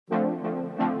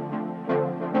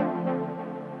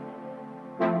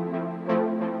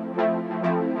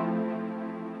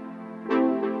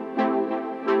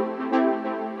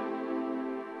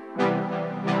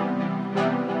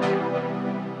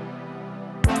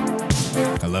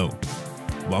Hello.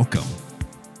 Welcome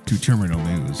to Terminal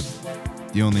News,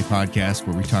 the only podcast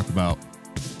where we talk about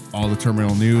all the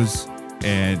terminal news,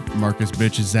 and Marcus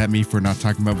bitches at me for not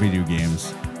talking about video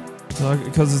games.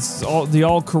 Because it's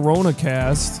all Corona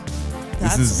cast.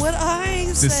 That's what I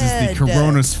said. This is the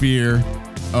Corona sphere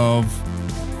of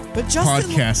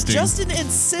podcasting. Justin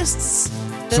insists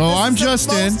that So this I'm is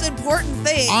Justin. the most important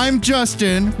thing. I'm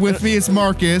Justin. With me is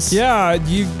Marcus. Yeah,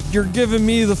 you're giving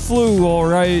me the flu, all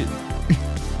right.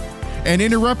 And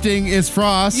interrupting is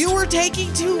Frost. You were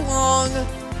taking too long.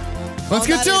 Let's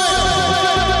get to it.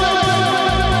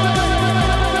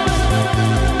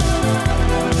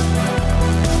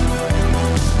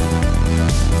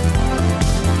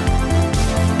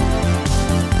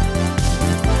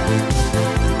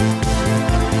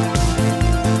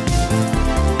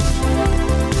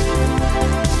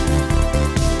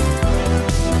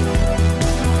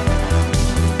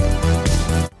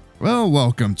 Well,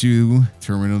 welcome to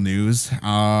Terminal News.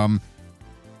 We're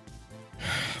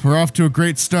off to a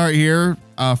great start here.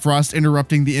 Frost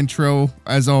interrupting the intro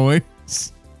as always.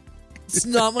 It's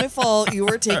not my fault. You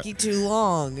were taking too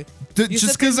long.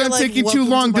 Just because I'm taking too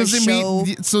long doesn't mean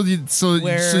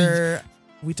where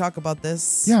we talk about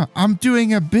this. Yeah, I'm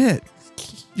doing a bit.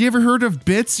 You ever heard of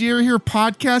bits? You ever hear of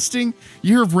podcasting?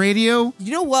 You hear of radio?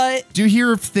 You know what? Do you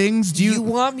hear of things? Do you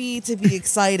want me to be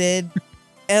excited?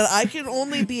 And I can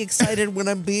only be excited when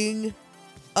I'm being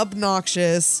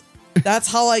obnoxious.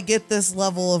 That's how I get this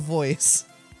level of voice.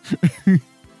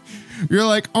 You're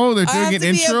like, oh, they're doing an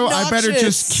intro. I better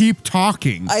just keep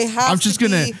talking. I'm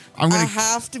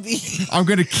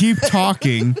gonna keep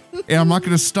talking, and I'm not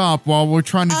gonna stop while we're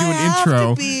trying to do an intro. I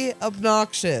have to be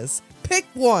obnoxious. Pick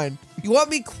one. You want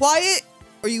me quiet,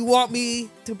 or you want me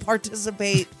to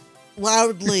participate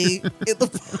loudly in the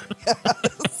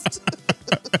podcast?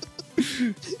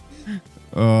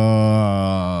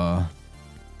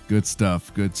 Good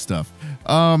stuff.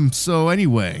 So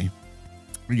anyway,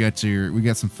 we got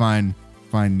some fine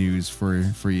news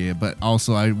for you, but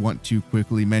also I want to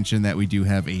quickly mention that we do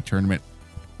have a tournament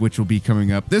which will be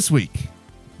coming up this week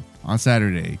on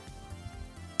Saturday,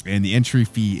 and the entry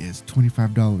fee is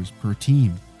 $25 per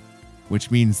team, which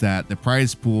means that the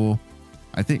prize pool,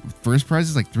 I think first prize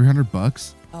is like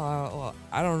 $300. Well,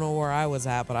 I don't know where I was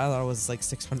at, but I thought it was like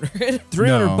 $600.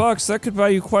 $300, that could buy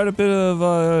you quite a bit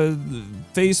of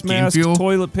face mask,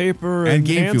 toilet paper, and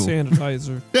hand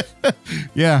sanitizer.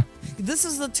 Yeah. This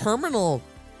is the terminal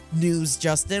news,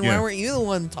 Justin. Yeah. Why weren't you the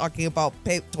one talking about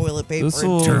toilet paper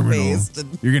and terminal. toothpaste?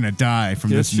 You're gonna die from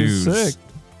this news. Sick.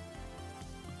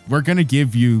 We're gonna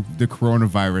give you the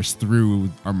coronavirus through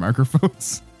our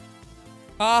microphones.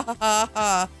 Ha ha ha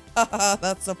ha ha!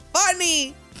 That's so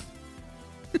funny.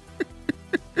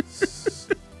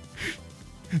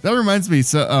 That reminds me,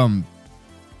 so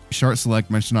Shart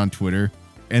Select mentioned on Twitter,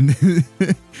 and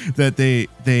that they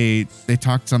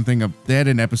talked something of, they had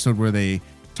an episode where they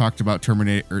talked about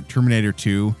Terminator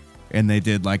 2, and they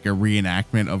did like a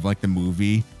reenactment of like the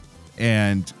movie,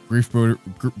 and Grief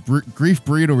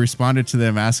Burrito responded to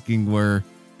them asking where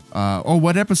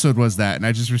what episode was that, and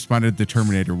I just responded the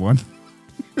Terminator one.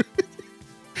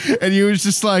 And he was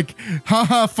just like,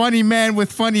 haha, funny man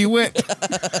with funny wit.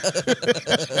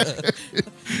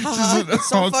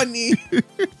 So funny.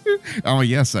 Oh,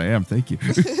 yes, I am. Thank you.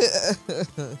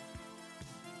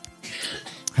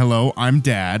 Hello, I'm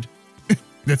Dad.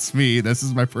 That's me. This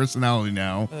is my personality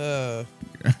now. It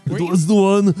was the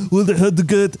one where they had to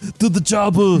get to the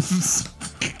chopper.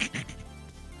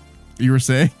 You were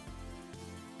saying?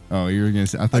 Oh, you were going to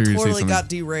say, I thought you were going to say totally something. got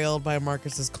derailed by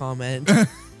Marcus's comment.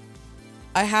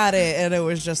 I had it, and it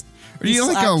was just. Are you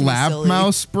like a lab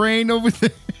mouse brain over there?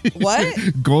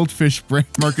 What? Goldfish brain.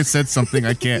 Marcus said something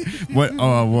I can't. What?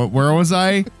 Where was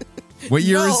I? What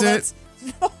year is it?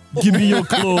 No. Give me your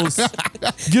clothes.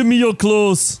 Give me your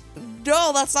clothes.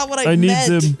 No, that's not what I need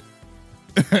meant.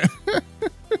 them.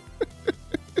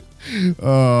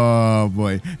 Oh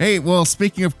boy. Hey, well,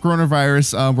 speaking of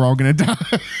coronavirus, we're all gonna die.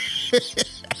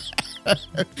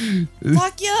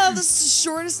 Fuck yeah, this is the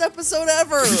shortest episode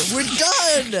ever. We're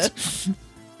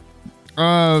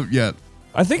done. Yeah.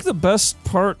 I think the best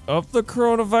part of the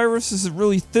coronavirus is it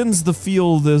really thins the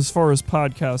field as far as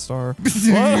podcasts are.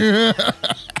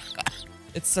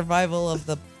 It's survival of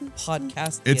the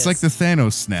podcast. It's like the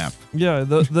Thanos snap. Yeah,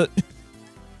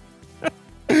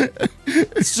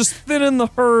 it's just thinning the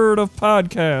herd of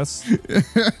podcasts.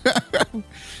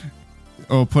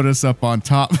 Oh, put us up on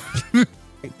top.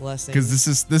 blessing.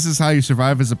 Because this is how you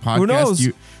survive as a podcast. Who knows?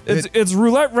 It's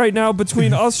roulette right now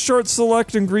between us, Short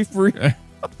Select, and Grief Burrito.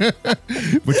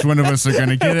 Which one of us are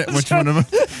gonna get it? Which one of us?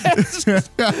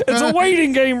 It's a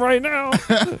waiting game right now.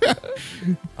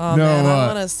 Oh no, man, I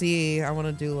want to see. I want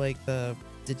to do like the.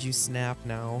 Did you snap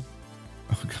now?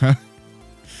 Okay.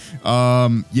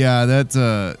 Yeah, that's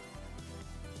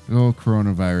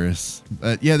coronavirus.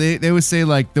 Yeah, they would say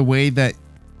like the way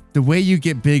you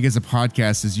get big as a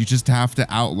podcast is you just have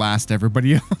to outlast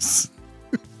everybody else.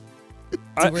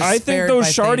 I think those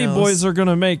Shardy boys are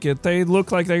gonna make it. They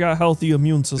look like they got healthy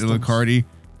immune systems. They look hardy.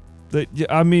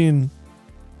 I mean,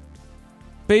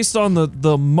 based on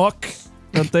the muck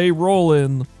that they roll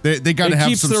in, they got to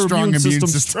have some strong immune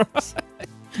systems.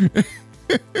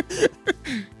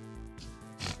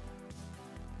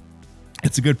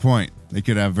 It's a good point. They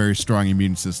could have very strong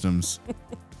immune systems.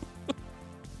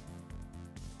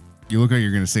 You look like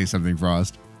you're going to say something,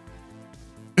 Frost.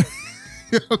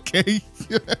 Okay.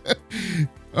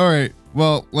 All right.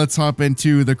 Well, let's hop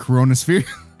into the Coronasphere.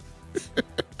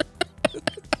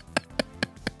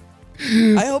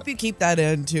 I hope you keep that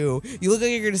in too. You look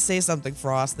like you're going to say something,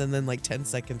 Frost, and then like 10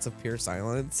 seconds of pure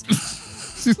silence.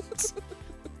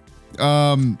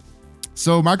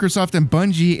 So Microsoft and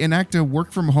Bungie enact a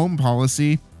work from home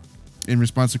policy in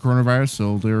response to coronavirus,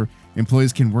 so their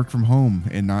employees can work from home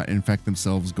and not infect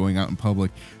themselves going out in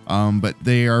public. But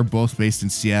they are both based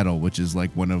in Seattle, which is like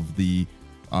one of the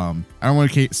I don't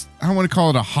want to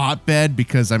call it a hotbed,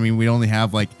 because I mean we only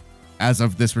have like, as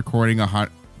of this recording,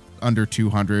 under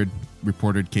 200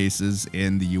 reported cases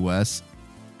in the US.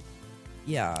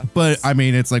 Yeah. But I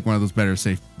mean it's like one of those better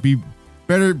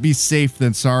be safe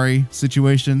than sorry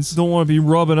situations. Don't want to be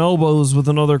rubbing elbows with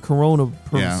another corona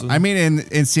person. Yeah, I mean,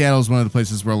 in Seattle is one of the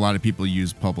places where a lot of people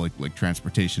use public like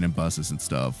transportation and buses and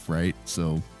stuff, right?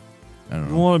 So, I don't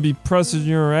know. You want to be pressing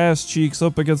your ass cheeks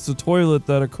up against the toilet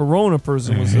that a corona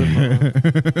person was sitting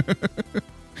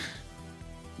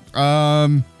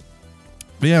on.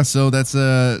 But yeah, so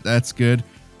that's good.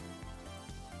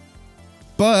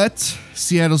 But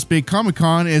Seattle's big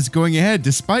Comic-Con is going ahead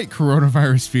despite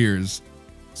coronavirus fears.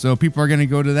 So people are going to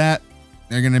go to that.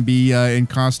 They're going to be in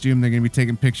costume. They're going to be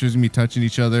taking pictures and be touching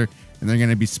each other. And they're going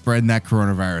to be spreading that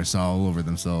coronavirus all over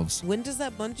themselves. When does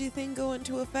that Bungie thing go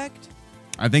into effect?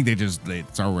 I think they're just like,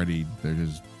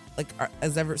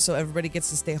 so everybody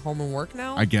gets to stay home and work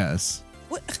now? I guess.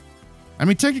 What? I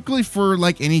mean, technically for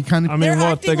like any kind of... I mean,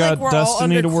 what? They got like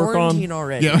Destiny to work on?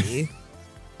 Already.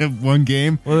 Yeah. One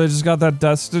game. Well, they just got that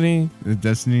Destiny.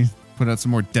 Put out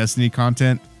some more Destiny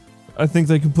content. I think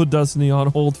they can put Destiny on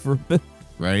hold for a bit.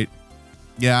 Right.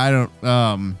 Yeah, I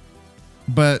don't.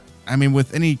 But I mean,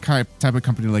 with any type of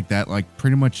company like that, like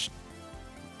pretty much,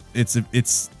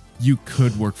 it's you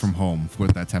could work from home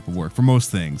with that type of work for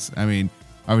most things. I mean,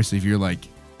 obviously, if you're like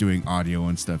doing audio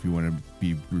and stuff, you want to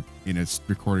be in a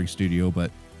recording studio,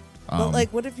 but. But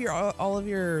like, what if all of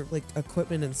your like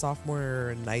equipment and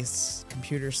software and nice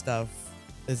computer stuff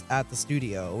is at the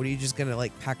studio? What, are you just gonna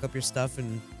like pack up your stuff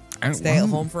and stay at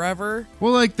home forever?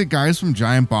 Well, like the guys from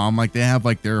Giant Bomb, like they have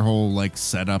like their whole like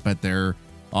setup at their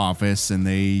office and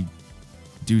they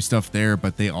do stuff there,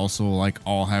 but they also like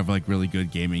all have like really good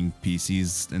gaming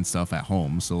PCs and stuff at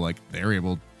home. So like they're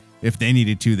able, if they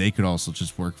needed to, they could also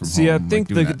just work from home. See, I think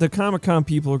the Comic-Con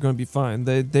people are going to be fine.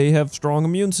 They have strong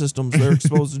immune systems. They're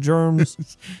exposed to germs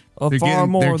far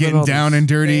more than others. They're getting down and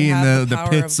dirty in the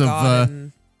pits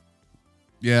of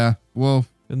yeah. Well,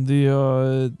 and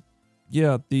the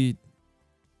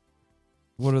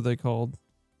what are they called?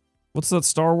 What's that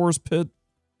Star Wars pit?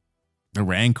 The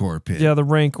Rancor pit. Yeah, the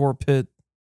Rancor pit.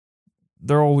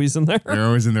 They're always in there. They're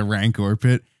always in the Rancor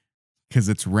pit because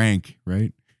it's rank,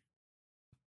 right?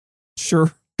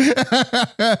 Sure.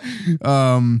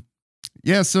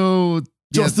 Yeah, so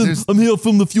Justin, I'm here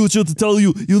from the future to tell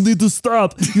you need to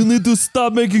stop. You need to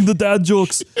stop making the dad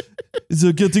jokes.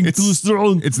 They're getting too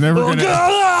strong. It's never gonna.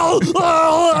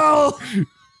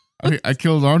 I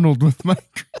killed Arnold with my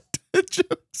dad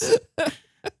jokes.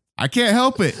 I can't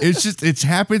help it. It's just it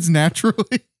happens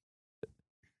naturally.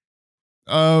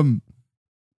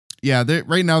 Yeah,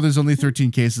 right now there's only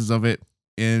 13 cases of it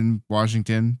in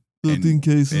Washington. 13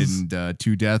 cases. And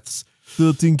 2 deaths.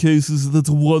 13 cases.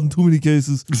 That's one too many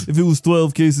cases. If it was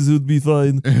 12 cases, it would be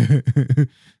fine.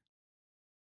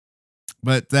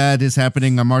 But that is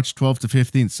happening on March 12th to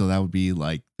 15th. So that would be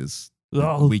like this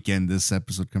weekend this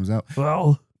episode comes out.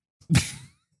 Wow.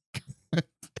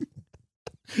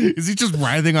 Is he just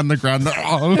writhing on the ground?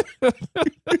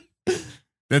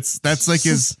 That's like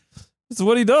his... That's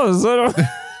what he does. I don't...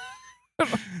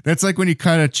 That's like when you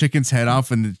cut a chicken's head off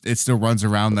and it still runs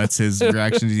around. That's his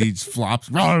reaction. He just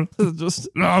flops.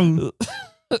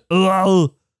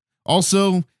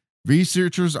 Also,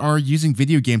 researchers are using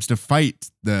video games to fight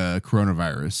the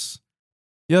coronavirus.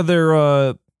 Yeah,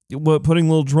 they're putting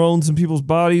little drones in people's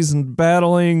bodies and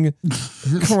battling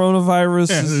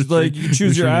coronavirus. Is like you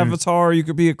choose your avatar. You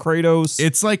could be a Kratos.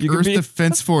 It's like Earth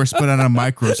Defense Force, but on a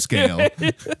micro scale.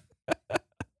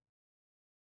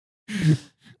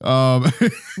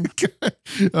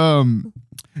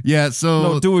 Yeah. So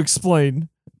no, do explain.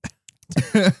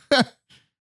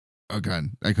 Oh god.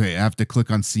 Okay, I have to click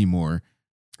on see more.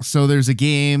 So there's a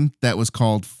game that was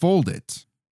called Fold It,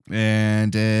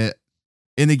 and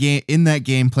in that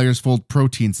game, players fold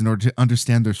proteins in order to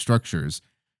understand their structures,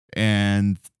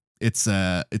 and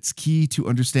it's key to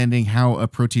understanding how a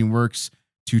protein works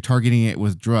to targeting it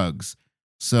with drugs.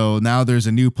 So now there's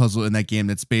a new puzzle in that game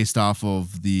that's based off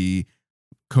of the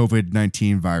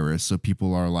COVID-19 virus. So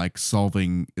people are like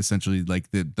solving essentially like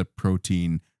the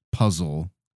protein puzzle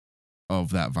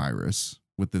of that virus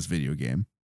with this video game.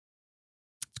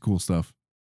 It's cool stuff.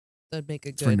 That'd make a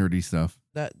it's for nerdy stuff.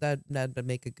 That'd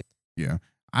make a good. Yeah.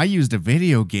 I used a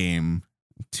video game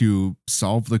to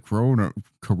solve the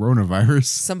coronavirus.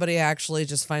 Somebody actually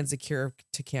just finds a cure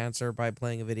to cancer by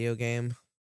playing a video game.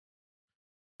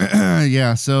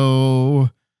 Yeah, so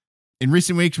in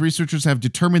recent weeks, researchers have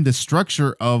determined the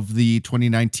structure of the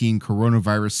 2019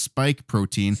 coronavirus spike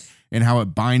protein and how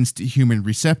it binds to human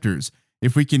receptors.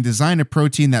 If we can design a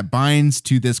protein that binds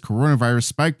to this coronavirus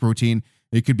spike protein,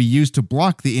 it could be used to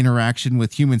block the interaction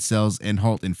with human cells and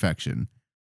halt infection.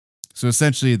 So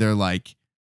essentially, they're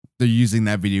using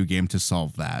that video game to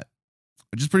solve that,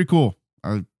 which is pretty cool.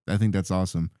 I think that's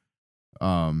awesome.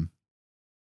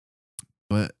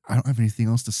 But I don't have anything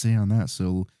else to say on that,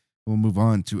 so we'll move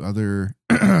on to other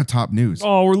top news.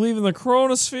 Oh, we're leaving the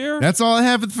Chronosphere? That's all I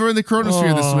have for the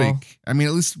Chronosphere this week. I mean,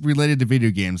 at least related to video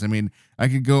games. I mean, I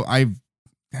could go. I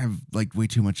have like way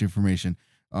too much information,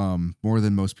 more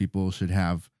than most people should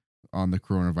have on the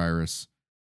coronavirus.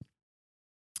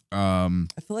 I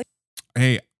feel like.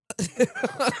 Hey,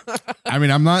 I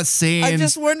mean, I'm not saying. I'm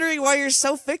just wondering why you're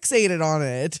so fixated on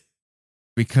it.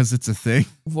 Because it's a thing.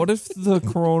 What if the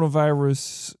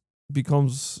coronavirus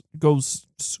goes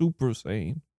Super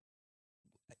Saiyan?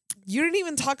 You didn't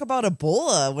even talk about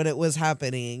Ebola when it was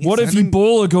happening. What if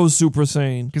Ebola goes Super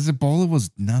Saiyan? Because Ebola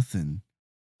was nothing.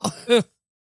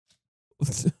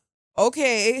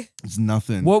 Okay. It's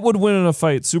nothing. What would win in a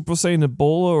fight? Super Saiyan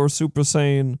Ebola or Super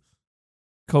Saiyan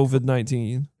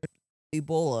COVID-19?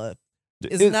 Ebola.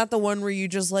 Isn't that the one where you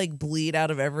just like bleed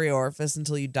out of every orifice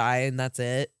until you die and that's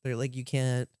it? They're like, you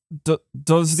can't.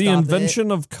 Does the invention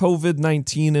of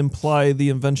COVID-19 imply the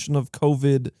invention of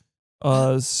COVID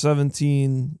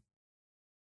 17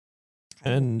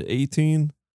 and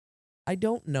 18? I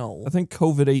don't know. I think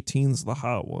COVID-18 is the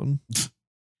hot one.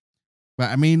 But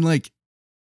I mean, like,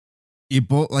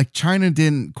 Ebola, like China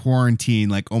didn't quarantine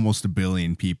like almost 1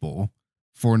 billion people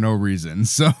for no reason.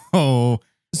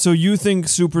 So you think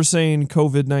Super Saiyan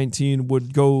COVID-19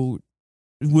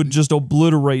 would just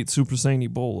obliterate Super Saiyan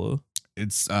Ebola?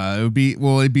 It'd be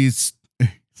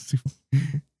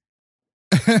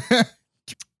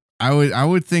I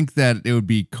would think that it would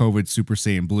be COVID Super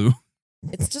Saiyan Blue.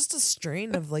 It's just a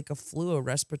strain of like a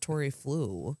respiratory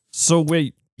flu. So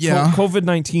wait, yeah,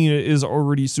 COVID-19 is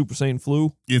already Super Saiyan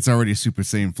Flu? It's already Super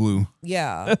Saiyan Flu.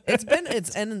 Yeah,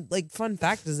 and like fun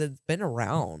fact is it's been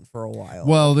around for a while.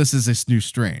 Well, this is a new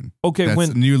strain. Okay, that's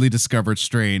a newly discovered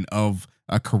strain of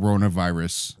a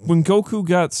coronavirus. When Goku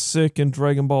got sick in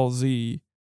Dragon Ball Z,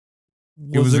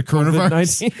 it was a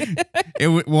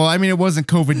coronavirus. Well, I mean, it wasn't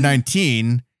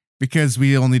COVID-19 because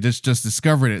we only just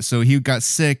discovered it. So he got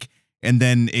sick. And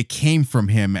then it came from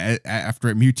him after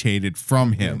it mutated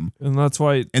from him. And that's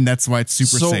why it's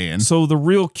Super Saiyan. So the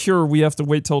real cure, we have to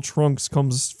wait till Trunks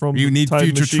comes from you need time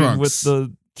future machine Trunks with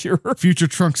the cure. Future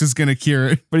Trunks is going to cure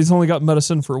it. But he's only got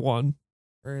medicine for one.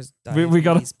 Or his we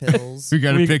gotta pills. We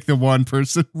got to pick the one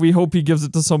person. We hope he gives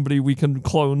it to somebody we can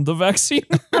clone the vaccine.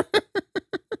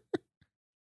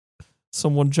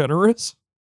 Someone generous.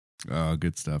 Oh,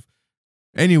 good stuff.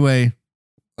 Anyway,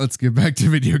 let's get back to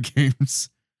video games.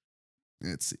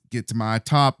 Let's get to my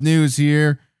top news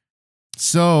here.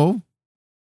 So,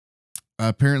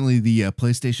 apparently the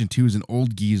PlayStation 2 is an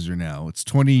old geezer now. It's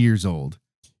 20 years old.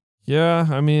 Yeah,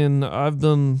 I mean,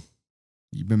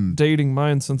 You've been dating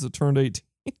mine since it turned 18.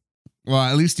 Well,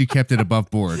 at least you kept it above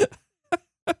board,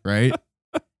 right?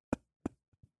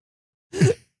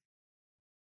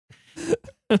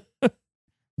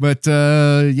 But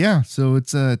yeah, so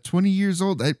it's 20 years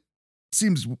old. It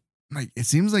seems like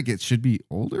it should be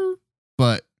older.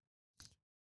 But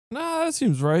nah, that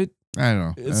seems right. I don't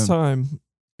know. It's time.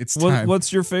 It's time.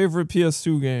 What's your favorite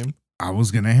PS2 game? I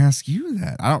was gonna ask you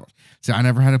that. I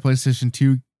never had a PlayStation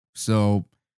 2, so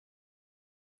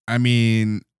I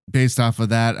mean, based off of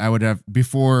that, I would have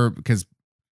before because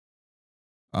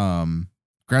Grand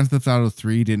Theft Auto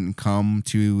 3 didn't come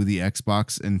to the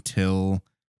Xbox until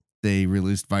they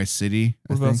released Vice City.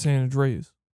 What about San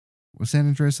Andreas? Was San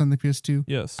Andreas on the PS2?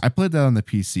 Yes. I played that on the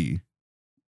PC,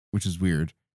 which is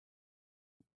weird.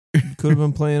 You could have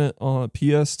been playing it on a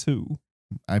PS2.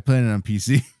 I played it on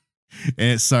PC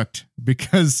and it sucked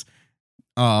because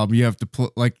you have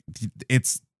to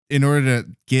it's in order to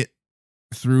get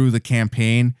through the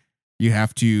campaign, you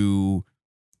have to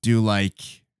do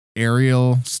like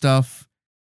aerial stuff,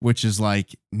 which is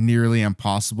like nearly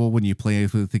impossible when you play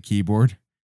with the keyboard.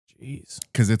 Jeez.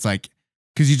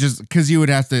 Because you would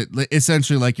have to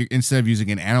essentially like instead of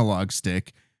using an analog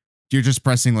stick, you're just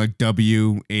pressing like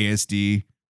WASD.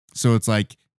 So it's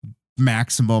like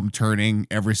maximum turning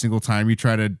every single time you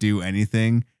try to do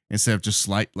anything instead of just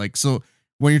so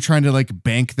when you're trying to like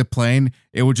bank the plane,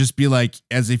 it would just be like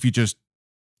as if you just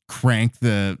crank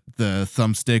the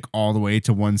thumbstick all the way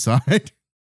to one side.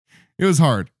 It was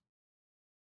hard,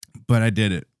 but I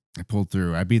did it. I pulled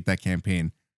through. I beat that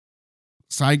campaign.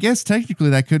 So I guess technically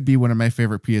that could be one of my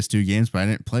favorite PS2 games, but I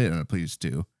didn't play it on a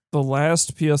PS2. The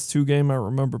last PS2 game I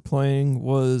remember playing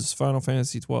was Final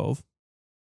Fantasy 12.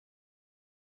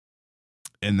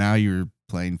 And now you're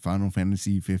playing Final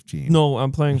Fantasy 15. No,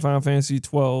 I'm playing Final Fantasy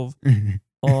 12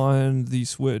 on the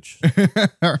Switch.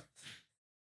 What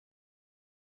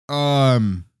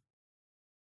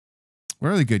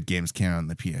other good games came out on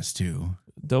the PS2?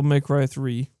 Devil May Cry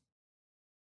 3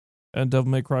 and Devil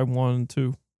May Cry 1 and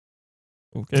 2.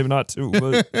 Okay, not 2,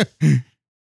 but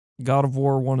God of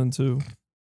War 1 and 2.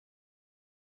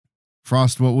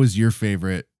 Frost, what was your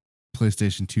favorite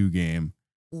PlayStation 2 game?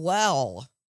 Well,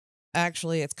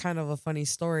 actually, it's kind of a funny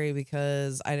story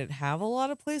because I didn't have a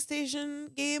lot of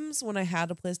PlayStation games when I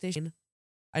had a PlayStation.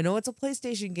 I know it's a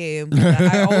PlayStation game, but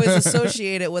I always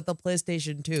associate it with a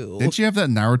PlayStation 2. Didn't you have that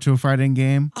Naruto fighting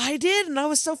game? I did, and I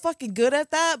was so fucking good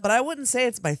at that, but I wouldn't say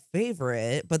it's my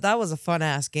favorite, but that was a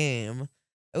fun-ass game.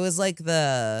 It was like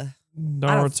the...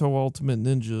 Naruto Ultimate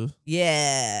Ninja.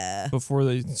 Yeah. Before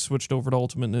they switched over to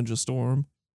Ultimate Ninja Storm.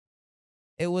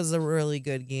 It was a really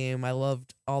good game. I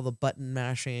loved all the button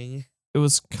mashing. It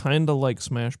was kind of like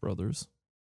Smash Brothers.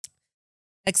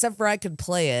 Except for I could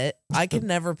play it. I could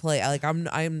never play.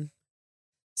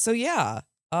 So yeah.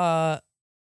 Final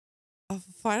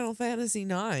Fantasy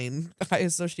 9. I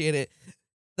associate it.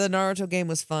 The Naruto game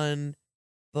was fun,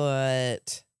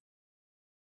 but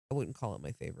I wouldn't call it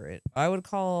my favorite. I would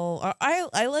call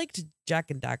I liked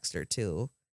Jak and Daxter too.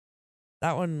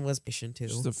 That one was patient too.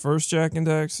 Just the first Jak and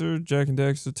Daxter, Jak and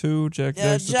Daxter 2, Jak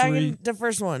and Daxter 3. The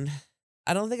first one.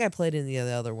 I don't think I played any of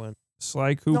the other one.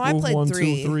 Sly Cooper I played 1,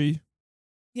 3. 2, 3.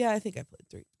 Yeah, I think I played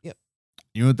 3. Yep.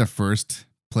 You know what the first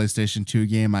PlayStation 2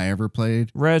 game I ever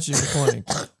played? Ratchet and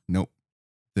Clank. Nope.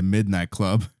 The Midnight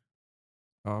Club.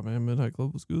 Oh man, Midnight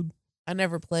Club was good. I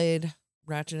never played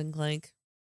Ratchet and Clank.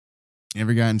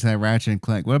 Never got into Ratchet and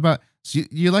Clank. What about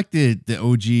you liked the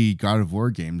OG God of War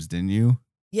games, didn't you?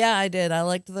 Yeah, I did. I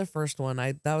liked the first one.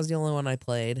 That was the only one I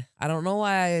played. I don't know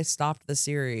why I stopped the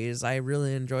series. I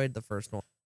really enjoyed the first one.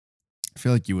 I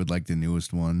feel like you would like the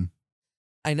newest one.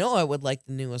 I know I would like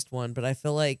the newest one, but I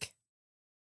feel like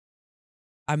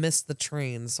I missed the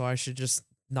train, so I should just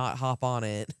not hop on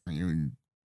it.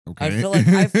 Okay.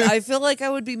 I feel like I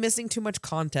would be missing too much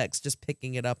context just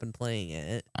picking it up and playing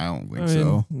it. I don't think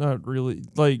so. Not really.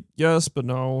 Like, yes, but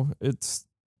no. It's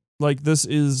like this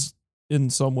is in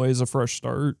some ways a fresh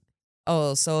start.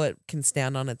 Oh, so it can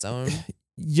stand on its own?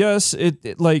 Yes,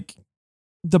 it like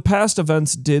the past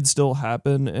events did still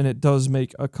happen, and it does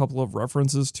make a couple of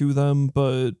references to them,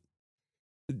 but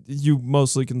you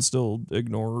mostly can still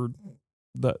ignore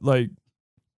that. Like,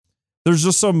 there's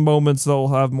just some moments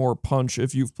that'll have more punch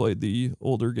if you've played the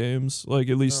older games, like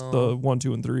at least the 1,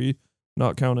 2, and 3,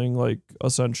 not counting like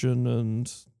Ascension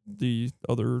and the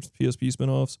other PSP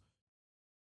spinoffs.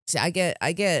 See, I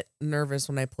get nervous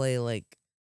when I play like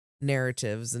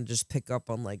narratives and just pick up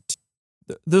on like.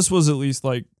 This was at least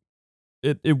like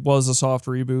it was a soft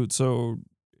reboot, so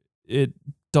it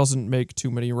doesn't make too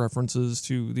many references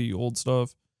to the old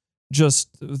stuff. Just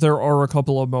there are a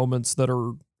couple of moments that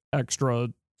are extra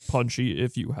punchy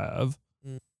if you have.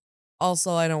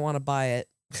 Also, I don't want to buy it.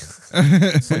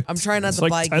 Like, I'm trying not to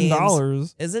like buy $10.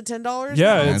 games. Is it $10?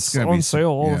 Yeah, No, it's on sale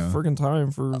all the freaking time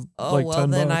for like well,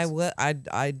 $10. then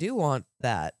I do want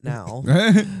that now.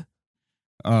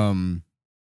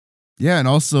 Yeah, and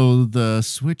also the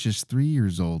Switch is 3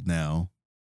 years old now.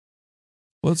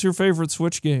 What's your favorite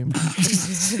Switch game?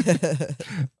 Breath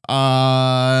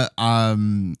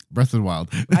of the Wild.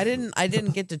 I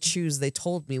didn't get to choose. They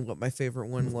told me what my favorite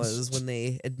one was when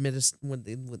they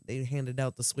when they handed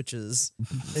out the Switches.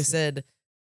 They said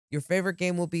your favorite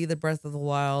game will be the Breath of the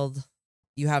Wild.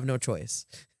 You have no choice.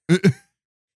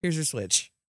 Here's your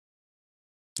Switch.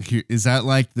 Is that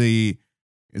like the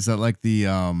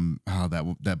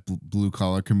that blue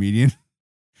collar comedian?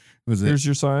 Was it? Here's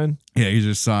your sign. Yeah, here's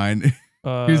your sign.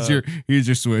 Here's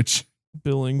your Switch.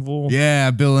 Bill Engvall.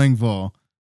 Yeah, Bill Engvall.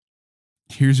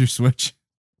 Here's your Switch.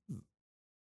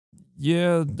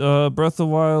 Yeah, Breath of the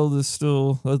Wild is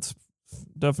that's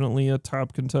definitely a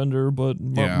top contender, but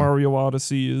Yeah. Mario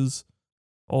Odyssey is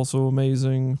also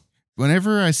amazing.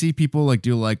 Whenever I see people like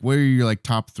do like what are your like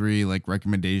top 3 like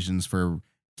recommendations for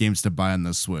games to buy on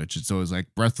the Switch, it's always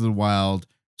like Breath of the Wild,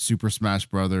 Super Smash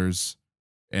Brothers,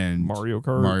 and Mario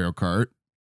Kart.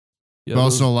 Yeah, but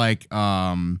also like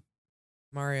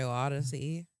Mario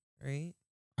Odyssey, right?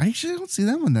 I actually don't see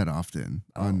that one that often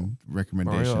Oh. on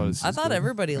recommendations. Odyssey. I thought good.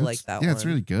 everybody liked that yeah, one. it's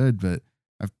really good, but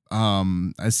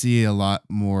I see a lot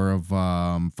more of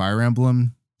Fire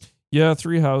Emblem. Yeah,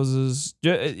 Three Houses.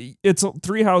 Yeah,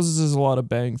 Three Houses is a lot of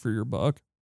bang for your buck.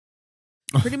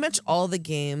 Pretty much all the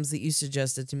games that you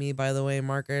suggested to me, by the way,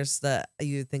 Marcus, that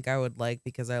you think I would like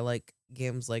because I like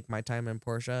games like My Time in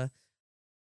Portia.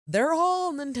 They're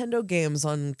all Nintendo games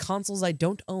on consoles I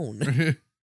don't own.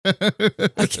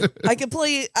 I can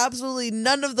play absolutely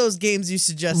none of those games you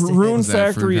suggested. Rune Was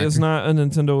that Factory Fruit is Factory? not a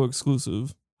Nintendo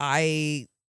exclusive.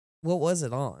 What was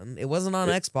it on? It wasn't on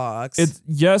Xbox.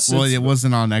 Well, it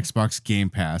wasn't on Xbox Game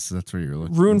Pass. So that's where you're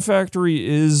looking. Rune Factory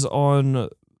is on,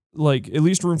 like, at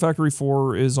least Rune Factory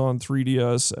 4 is on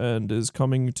 3DS and is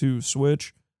coming to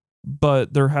Switch,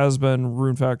 but there has been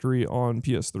Rune Factory on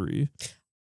PS3.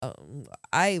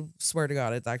 I swear to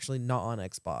God, it's actually not on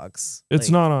Xbox. It's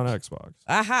Like, not on Xbox.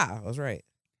 Aha, I was right.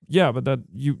 Yeah, but that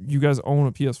you guys own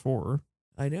a PS4.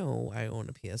 I know I own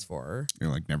a PS4.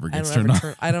 You're like never I gets don't turned ever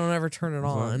on. I don't ever turn it So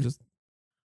on.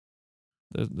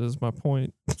 that's my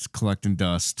point. It's collecting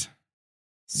dust.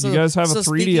 You guys have a so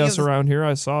speaking 3DS of- around here.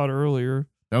 I saw it earlier.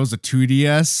 That was a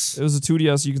 2DS. It was a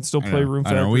 2DS. You can still I play know, Rune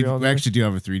I know. Factory We on there. actually do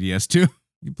have a 3DS too.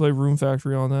 You play Rune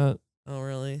Factory on that. Oh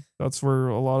really? That's where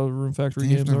a lot of the Rune Factory You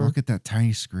have games to are. look at that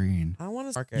tiny screen. I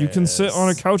want to. You can sit on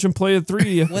a couch and play a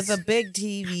 3DS. with a big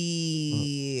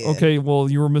TV. Okay, well,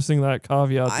 you were missing that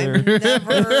caveat there.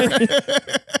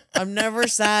 I'm never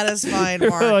satisfied,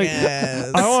 You're Marcus. like,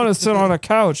 I want to sit on a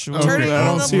couch. Okay. Turning I on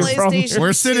don't the see a problem. PlayStation.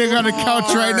 We're sitting too on a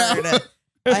couch right now. hard.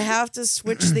 I have to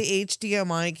switch the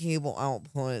HDMI cable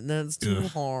output, and that's too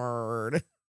Ugh. hard.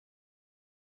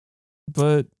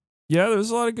 But yeah,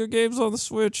 there's a lot of good games on the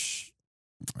Switch.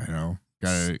 I know.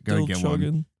 Gotta Still get one.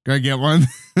 chugging. Gotta get one.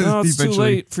 No, it's too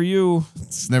Eventually. late for you.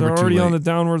 It's never They're too already late. on the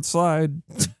downward slide.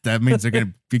 That means they're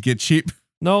gonna get cheap.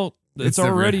 No, it's It's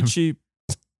never- already cheap.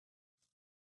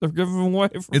 They're giving them away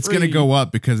for It's free. gonna go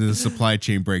up because of the supply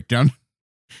chain breakdown.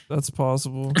 That's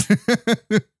possible.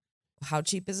 How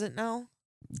cheap is it now?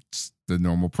 It's the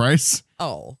normal price.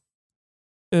 Oh,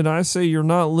 And I say you're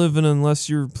not living unless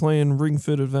you're playing Ring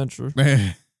Fit Adventure.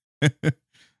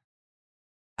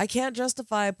 I can't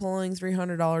justify pulling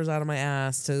 $300 out of my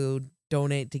ass to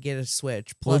donate to get a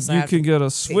Switch. Well, Plus, I you have can to get a pay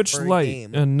Switch for a Lite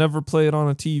game. and never play it on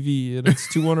a TV, and it's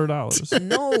 $200.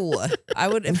 No, I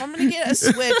would if I'm gonna get a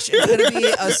Switch. It's gonna be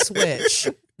a Switch,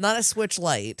 not a Switch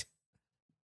Lite.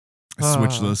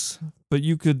 Switchless. But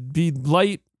you could be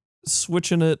light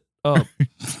switching it up.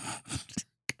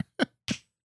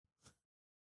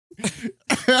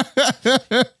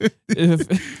 If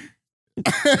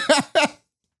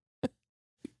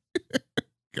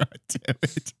God damn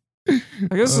it.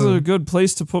 I guess this is a good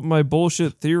place to put my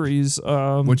bullshit theories.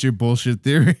 What's your bullshit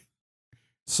theory?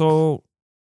 So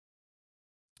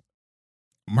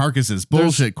Marcus's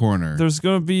bullshit corner.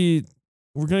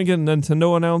 we're gonna get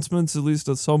Nintendo announcements at least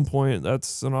at some point.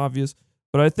 That's an obvious.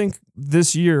 But I think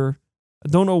this year, I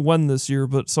don't know when this year,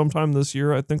 but sometime this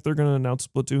year, I think they're gonna announce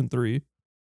Splatoon 3.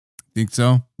 Think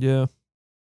so? Yeah.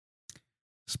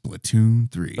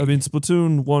 Splatoon 3. I mean,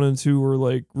 Splatoon 1 and 2 were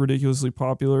like ridiculously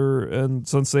popular, and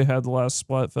since they had the last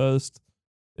Splatfest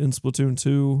in Splatoon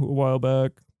 2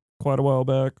 quite a while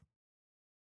back,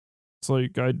 it's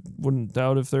like I wouldn't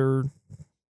doubt if they're.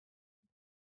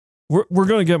 We're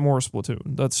gonna get more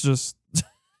Splatoon. That's just,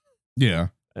 Yeah.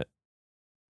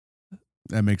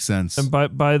 That makes sense. and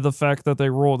by the fact that they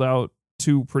rolled out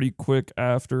 2 pretty quick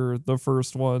after the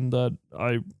first one, that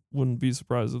I wouldn't be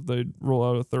surprised if they'd roll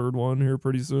out a third one here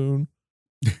pretty soon.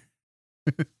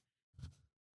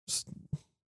 Just,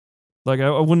 Like,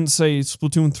 I wouldn't say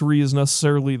Splatoon 3 is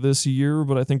necessarily this year,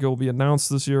 but I think it will be announced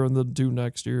this year and then due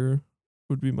next year,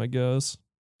 would be my guess.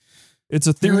 It's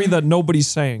a theory that nobody's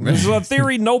saying. This is a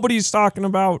theory nobody's talking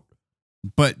about.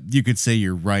 But you could say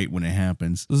you're right when it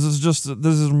happens. This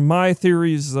is my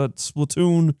theories that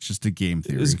Splatoon It's just a game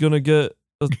theory. is gonna get.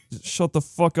 Shut the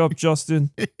fuck up,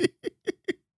 Justin.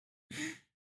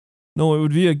 No, it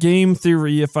would be a game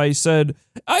theory if I said,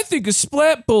 I think a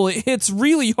splat bullet hits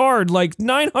really hard, like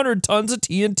 900 tons of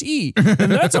TNT. And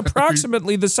that's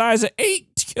approximately the size of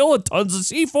 8 kilotons of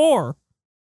C4.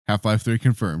 Half-Life 3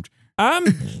 confirmed. I'm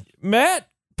Matt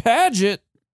Paget,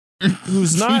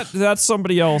 who's not, that's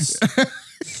somebody else.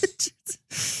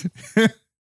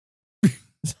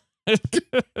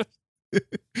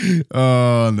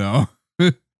 Oh, no.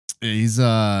 He's,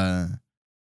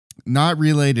 not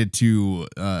related to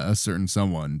a certain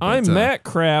someone. But, I'm Matt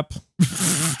Crap.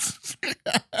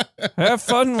 Have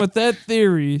fun with that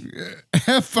theory.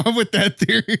 Have fun with that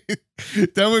theory.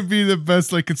 That would be the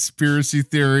best like conspiracy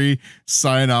theory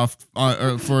sign off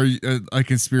for a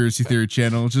conspiracy theory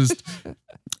channel. Just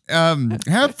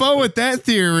have fun with that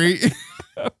theory.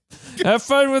 Have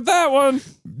fun with that one.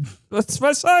 That's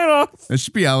my sign off. That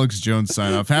should be Alex Jones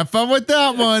sign off. Have fun with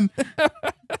that one.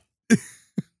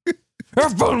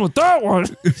 Have fun with that one.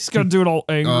 He's gonna do it all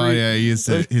angry. Oh yeah, he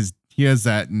has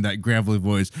that in that gravelly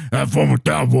voice. Have fun with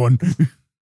that one.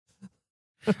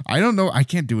 I don't know. I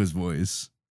can't do his voice.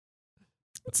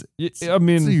 It's a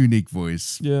unique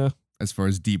voice. Yeah. As far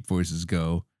as deep voices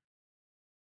go,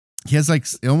 he has like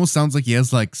it almost sounds like he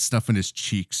has like stuff in his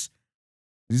cheeks.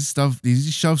 He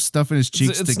shoves stuff in his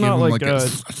cheeks to give him like a.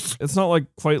 It's not like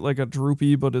quite like a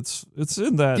droopy, but it's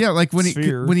in that. Yeah, like when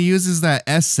sphere. he uses that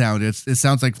S sound, it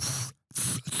sounds like.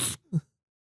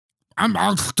 I'm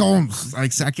Alex Jones.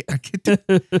 Like I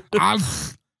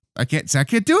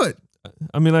can't do it.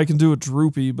 I mean, I can do a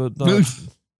droopy, but not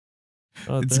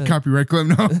it's a copyright claim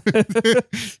now.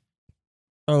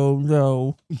 Oh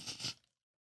no,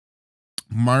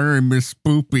 Marty Miss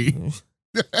Spoopy.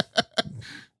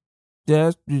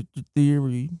 That's just a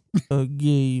theory, a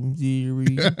game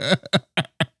theory.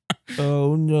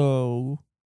 Oh no,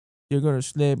 they're gonna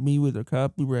slap me with a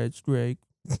copyright strike.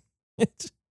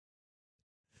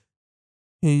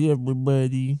 Hey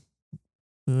everybody,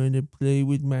 wanna play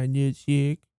with my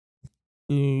nutsack?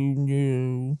 Oh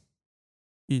no,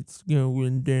 it's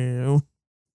going down.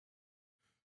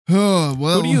 Oh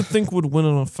well. Who do you think would win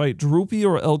in a fight, Droopy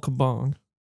or El Kabong?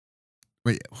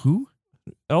 Wait, who?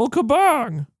 El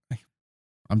Kabong.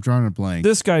 I'm drawing a blank.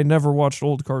 This guy never watched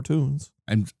old cartoons.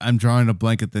 I'm drawing a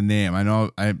blank at the name. I know.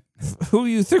 Who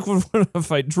do you think would win in a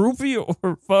fight, Droopy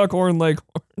or Foghorn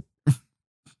Leghorn?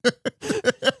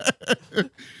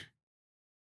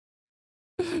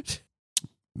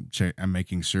 I'm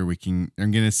making sure we can.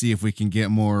 I'm gonna see if we can get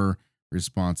more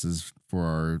responses for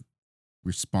our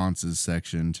responses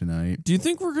section tonight. Do you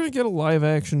think we're gonna get a live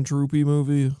action Droopy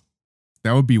movie?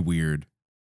 That would be weird.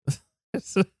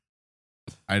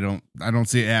 I don't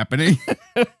see it happening.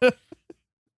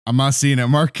 I'm not seeing it,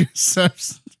 Marcus.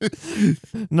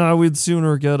 No, we'd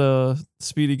sooner get a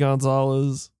Speedy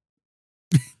Gonzalez.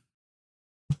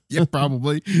 Yeah,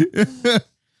 probably.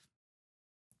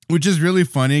 Which is really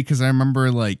funny because I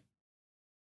remember like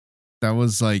that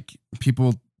was like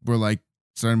people were like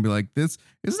starting to be like, this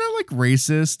isn't that like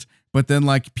racist? But then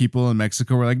like people in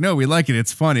Mexico were like, no, we like it.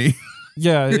 It's funny.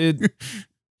 Yeah, it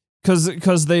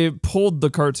because they pulled the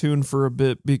cartoon for a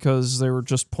bit because they were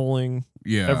just pulling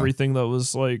everything that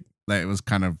was like that was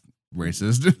kind of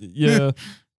racist. Yeah.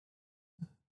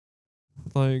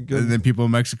 Like and then people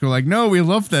in Mexico were like, no, we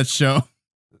love that show.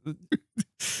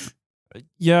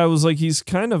 Yeah, it was like he's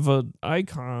kind of an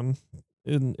icon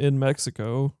in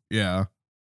Mexico. Yeah.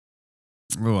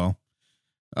 Oh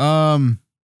well.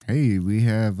 Hey, we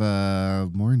have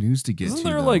more news to get to. Isn't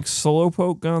there though. like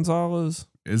Slowpoke Gonzalez?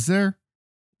 Is there?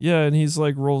 Yeah, and he's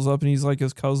like rolls up and he's like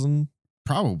his cousin.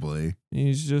 Probably.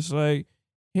 He's just like,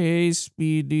 hey,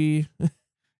 Speedy.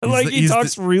 Like he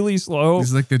talks really slow.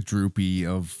 He's like the droopy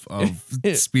of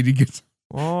Speedy.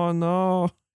 Oh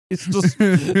no. It's just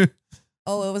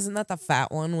Oh, it wasn't that the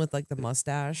fat one with like the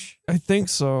mustache? I think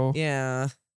so. Yeah.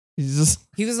 He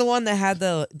was the one that had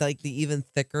the even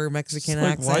thicker Mexican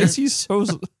accent. Why is he so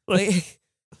like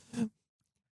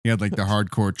he had like the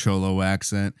hardcore cholo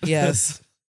accent. Yes.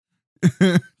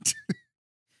 Hey,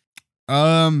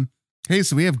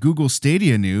 so we have Google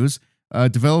Stadia news.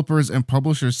 Developers and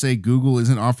publishers say Google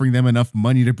isn't offering them enough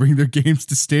money to bring their games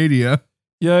to Stadia.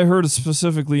 Yeah, I heard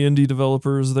specifically indie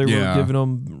developers, they were giving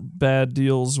them bad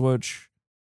deals, which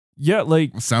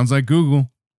like sounds like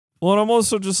Google. Well, and I'm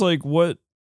also just like, what?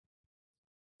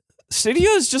 Stadia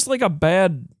is just like a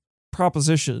bad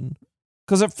proposition.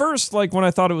 Because at first, like when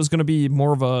I thought it was going to be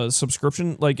more of a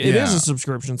subscription, like it is a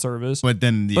subscription service, but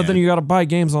then you got to buy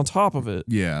games on top of it.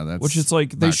 Yeah, that's which it's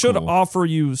like they not should cool. offer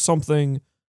you something,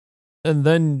 and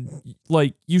then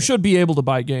like you should be able to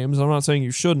buy games. I'm not saying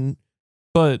you shouldn't,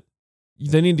 but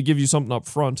they need to give you something up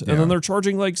front. And then they're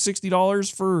charging like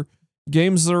 $60 for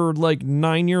games that are like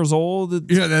 9 years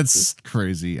old. Yeah, that's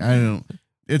crazy. I don't.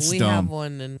 It's we dumb. have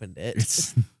one and it.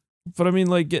 It's But I mean,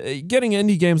 like getting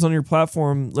indie games on your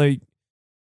platform, like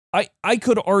I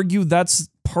could argue that's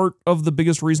part of the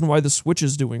biggest reason why the Switch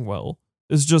is doing well.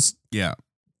 Is just indie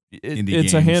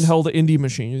it's games. a handheld indie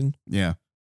machine. Yeah,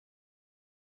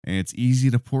 and it's easy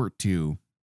to port to.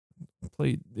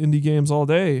 Play indie games all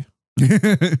day.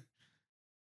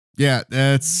 Yeah,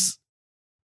 that's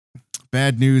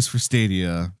bad news for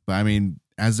Stadia. But I mean,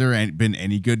 has there been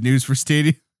any good news for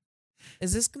Stadia?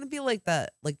 Is this gonna be like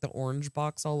that, like the orange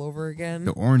box all over again?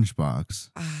 The orange box.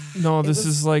 No, It this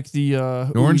was- is like the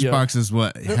The orange Ouya. box is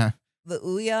what? The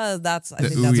Ouya. That's I The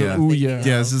think that's what Ouya. I'm thinking Ouya. of.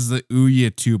 Yeah, this is the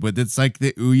Ouya 2, but it's like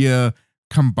the Ouya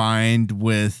combined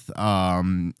with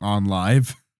On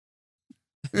Live,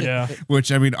 Yeah.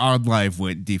 which I mean On Live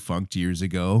went defunct years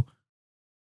ago.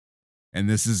 And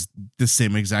this is the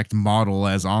same exact model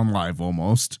as On Live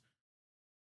almost.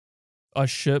 A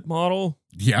shit model.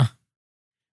 Yeah.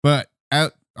 But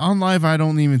On Live I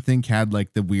don't even think had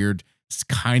like the weird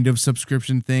kind of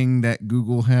subscription thing that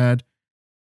Google had.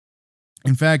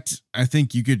 In fact, I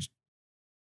think you could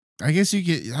I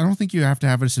don't think you have to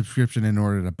have a subscription in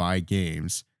order to buy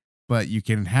games, but you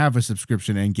can have a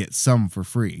subscription and get some for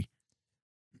free.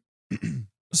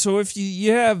 So if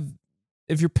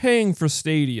if you're paying for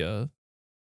Stadia,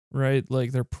 right,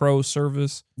 like their pro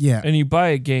service, Yeah. and you buy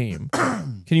a game,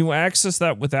 can you access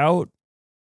that without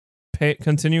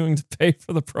continuing to pay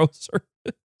for the pro service?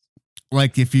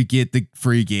 Like if you get the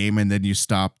free game and then you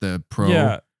stop the pro.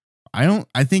 Yeah.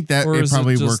 I think that Or it does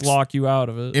probably it just works. lock you out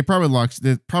of it? It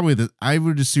probably I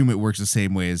would assume it works the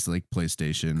same way as like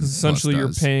PlayStation. Because essentially Plus you're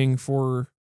does. paying for.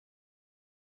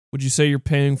 Would you say you're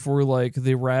paying for like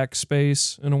the rack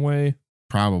space in a way?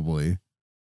 Probably.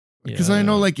 Because I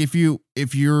know like if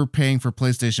you're paying for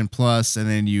PlayStation Plus and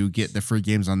then you get the free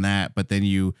games on that, but then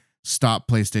you stop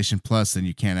PlayStation Plus, then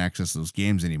you can't access those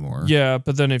games anymore. Yeah,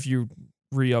 but then if you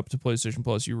re-up to PlayStation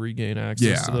Plus, you regain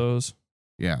access to those.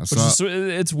 Yeah. Which So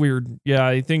it's weird. Yeah,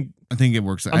 I think it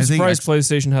works. I'm surprised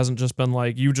PlayStation hasn't just been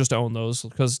like, you just own those,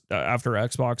 because after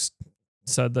Xbox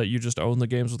said that you just own the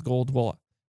games with gold, well,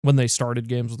 when they started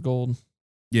games with gold.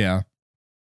 Yeah.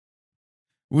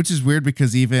 Which is weird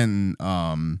because even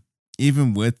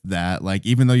with that, like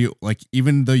even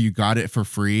though you got it for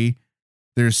free,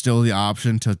 there's still the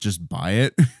option to just buy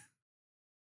it.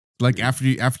 Like after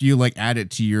you like add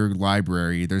it to your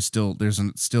library, there's still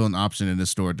an option in the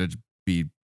store to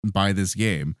buy this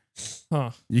game.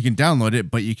 Huh. You can download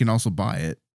it, but you can also buy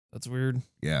it. That's weird.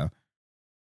 Yeah.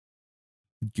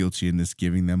 Guilty in this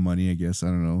giving them money, I guess. I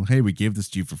don't know. Hey, we gave this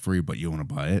to you for free, but you want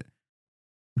to buy it.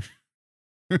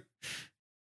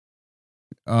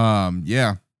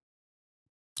 Yeah.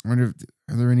 I wonder if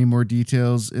are there any more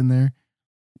details in there?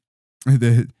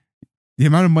 The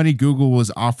amount of money Google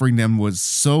was offering them was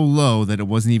so low that it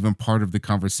wasn't even part of the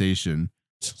conversation.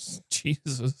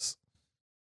 Jesus.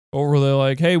 Or were they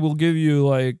like, hey, we'll give you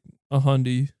like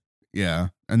 $100? Yeah.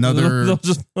 They'll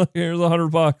just like, here's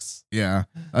 $100. Yeah.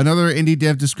 Another indie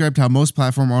dev described how most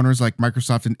platform owners like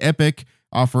Microsoft and Epic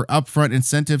offer upfront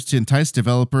incentives to entice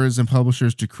developers and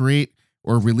publishers to create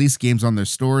or release games on their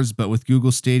stores, but with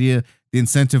Google Stadia, the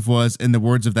incentive was, in the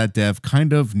words of that dev,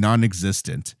 kind of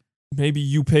non-existent. Maybe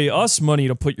you pay us money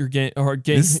to put your game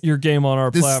your game on our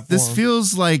platform. This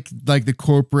feels like the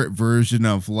corporate version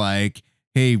of like,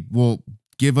 hey, well,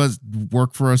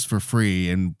 work for us for free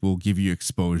and we'll give you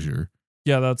exposure.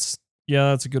 Yeah, that's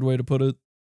a good way to put it.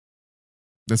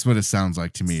 That's what it sounds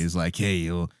like to me. Is like, hey,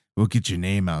 we'll get your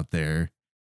name out there.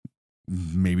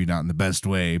 Maybe not in the best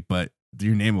way, but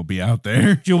your name will be out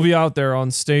there. You'll be out there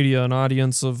on Stadia, an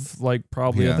audience of like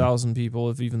probably 1,000 people,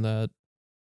 if even that.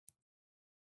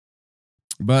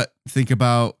 But think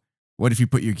about what if you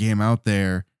put your game out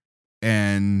there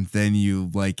and then you're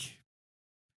like,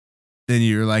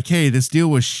 hey, this deal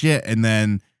was shit. And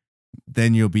then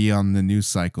you'll be on the news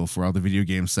cycle for all the video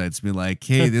game sites. Be like,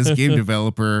 hey, this game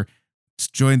developer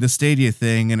joined the Stadia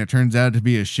thing and it turns out to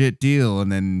be a shit deal.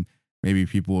 And then maybe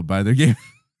people would buy their game.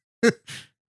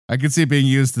 I could see it being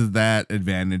used to that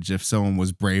advantage if someone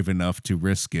was brave enough to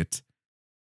risk it.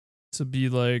 To be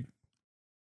like,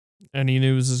 any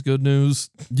news is good news.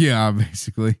 Yeah,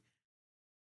 basically.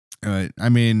 I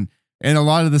mean, and a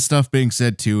lot of the stuff being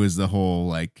said too is the whole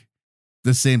like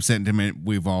the same sentiment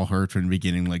we've all heard from the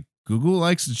beginning. Like Google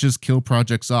likes to just kill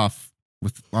projects off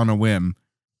on a whim.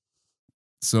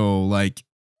 So like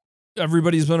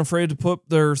Everybody's been afraid to put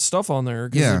their stuff on there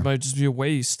because Yeah. it might just be a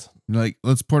waste. like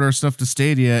let's put our stuff to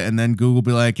Stadia, and then Google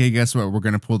be like, hey, guess what? We're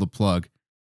gonna pull the plug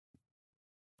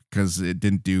because it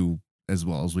didn't do as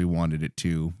well as we wanted it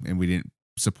to, and we didn't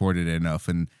support it enough.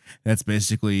 And that's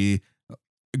basically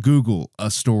Google, a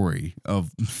story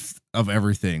of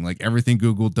everything. Like everything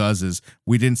Google does is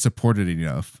we didn't support it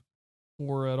enough.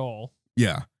 Or at all.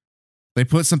 Yeah. They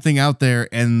put something out there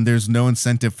and there's no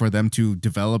incentive for them to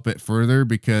develop it further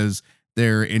because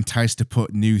they're enticed to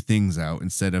put new things out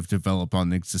instead of develop on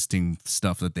the existing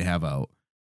stuff that they have out.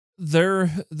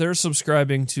 They're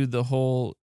subscribing to the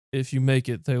whole if you make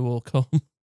it, they will come.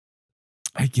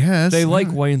 I guess. They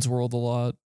like Wayne's World a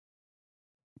lot.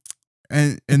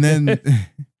 And then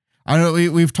I know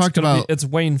we've talked about It's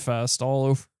Wayne Fest all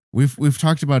over. we've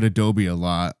talked about Adobe a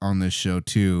lot on this show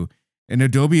too. And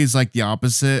Adobe is like the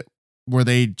opposite, where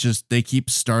they keep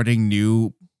starting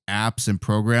new apps and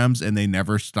programs and they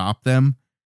never stop them.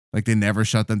 Like they never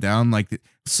shut them down. Like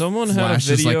Someone had Flash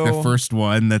a is video. like the first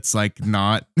one that's like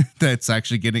not that's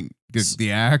actually getting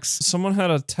the axe. Someone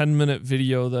had a 10-minute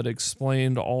video that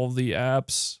explained all the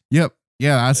apps. Yep.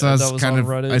 Yeah, I saw that was kind on of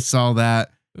Reddit. I saw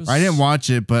that. It was- I didn't watch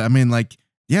it, but I mean like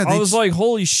yeah, I was like,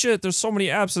 holy shit, there's so many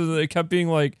apps that they kept being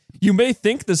like, you may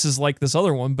think this is like this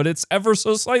other one, but it's ever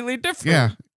so slightly different. yeah.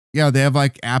 Yeah, they have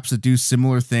like apps that do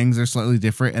similar things. They're slightly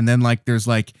different. And then like there's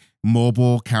like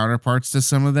mobile counterparts to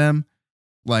some of them.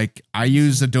 Like I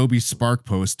use Adobe Spark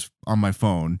Post on my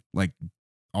phone like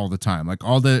all the time. Like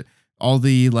all the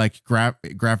like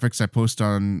graphics I post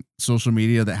on social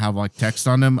media that have like text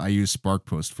on them, I use Spark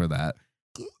Post for that.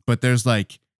 But there's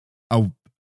like a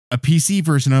PC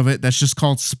version of it that's just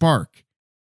called Spark.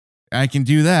 I can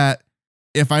do that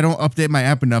if I don't update my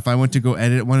app enough. I went to go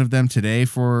edit one of them today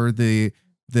for the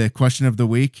question of the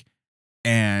week,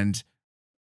 and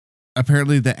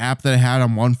apparently the app that I had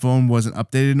on one phone wasn't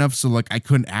updated enough, so like I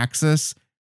couldn't access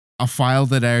a file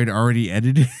that I had already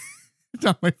edited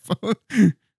on my phone.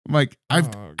 I'm like,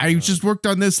 I just worked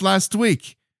on this last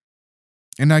week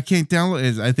and I can't download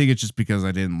it. I think it's just because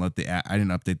I didn't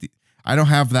update I don't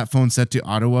have that phone set to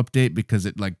auto update because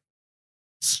it like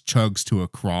chugs to a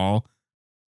crawl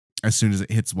as soon as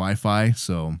it hits Wi-Fi.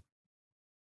 So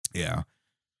yeah.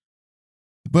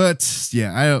 But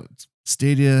yeah,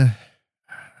 Stadia,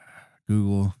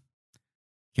 Google,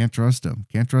 can't trust them.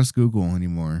 Can't trust Google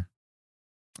anymore.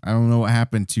 I don't know what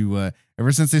happened to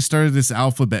ever since they started this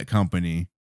Alphabet company.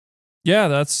 Yeah,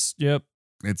 that's yep.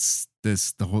 It's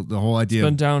the whole idea. It's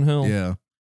been downhill. Yeah.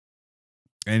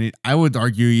 And I would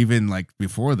argue even like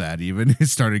before that, even it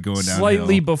started going down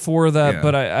Slightly before that, Yeah.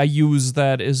 but I use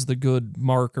that as the good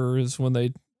marker is when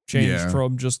they changed Yeah.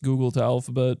 from just Google to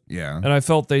Alphabet. Yeah. And I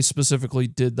felt they specifically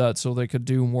did that so they could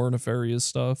do more nefarious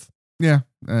stuff. Yeah.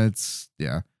 It's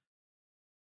yeah.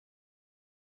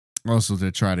 Also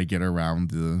to try to get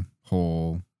around the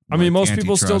whole I mean, like, most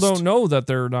people still antitrust. don't know that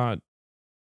they're not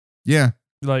Yeah.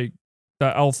 like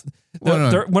the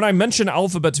Well, no. when I mention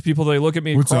Alphabet to people, they look at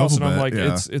me What's across and I'm like,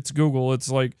 Alphabet? Yeah. it's Google. It's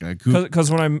like Google. because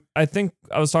when I think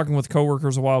I was talking with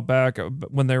coworkers a while back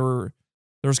when there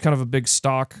was kind of a big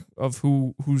stock of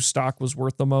whose stock was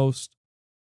worth the most,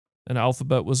 and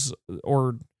Alphabet was,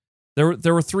 or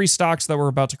there were 3 stocks that were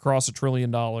about to cross $1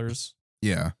 trillion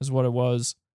Yeah. is what it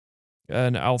was,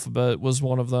 and Alphabet was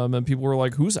one of them, and people were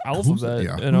like, "Who's Alphabet?"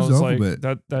 yeah, and I who's was Alphabet?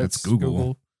 like, "That's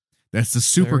Google." That's the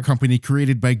super There. company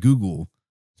created by Google.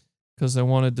 because they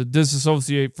wanted to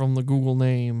disassociate from the Google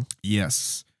name."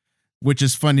 Yes. Which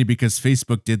is funny because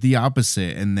Facebook did the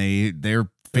opposite, and their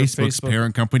Facebook's Facebook.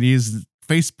 parent company is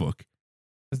Facebook.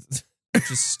 Which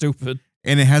is stupid.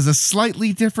 And it has a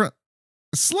slightly different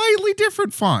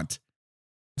font.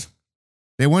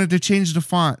 They wanted to change the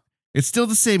font. It's still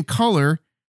the same color.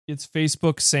 It's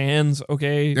Facebook Sans,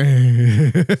 okay?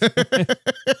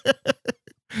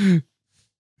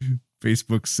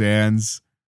 Facebook Sans.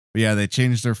 But yeah, they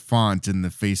changed their font in the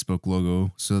Facebook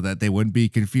logo so that they wouldn't be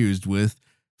confused with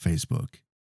Facebook.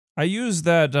 I use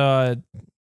that that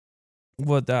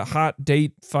hot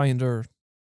date finder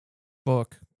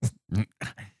book.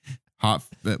 What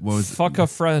was Fuck a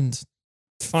friend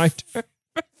finder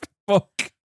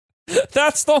book.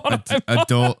 That's the one I'm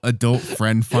on. adult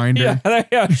friend finder.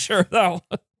 Yeah, sure. That one.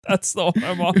 That's the one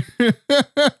I'm on.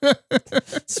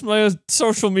 It's my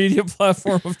social media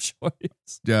platform of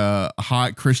choice.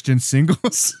 Hot Christian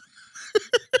singles.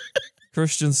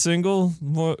 Christian single,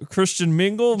 more Christian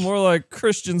mingle, more like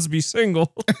Christians be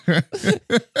single.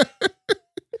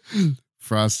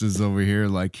 Frost is over here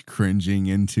like cringing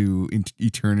into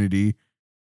eternity.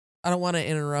 I don't want to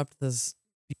interrupt this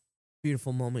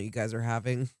Beautiful moment you guys are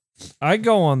having. I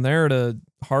go on there to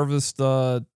harvest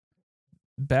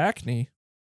Backney.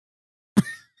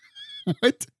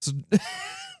 What? It's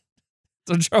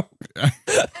a joke.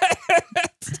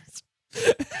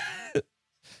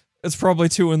 It's probably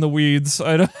too in the weeds.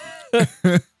 I don't.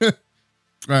 All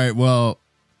right. Well,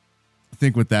 I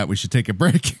think with that we should take a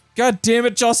break. God damn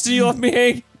it, Justin! You left me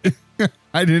hanging.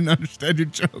 I didn't understand your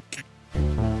joke.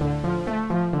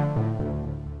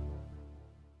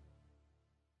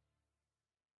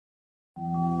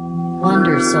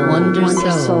 Wonder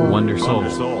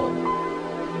Soul.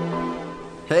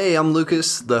 Hey, I'm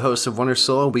Lucas, the host of Wonder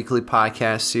Soul, a weekly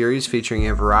podcast series featuring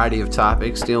a variety of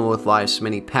topics dealing with life's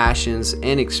many passions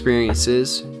and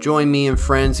experiences. Join me and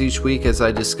friends each week as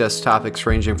I discuss topics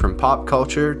ranging from pop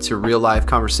culture to real-life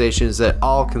conversations that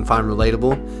all can find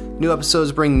relatable. New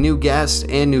episodes bring new guests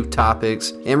and new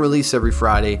topics and release every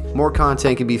Friday. More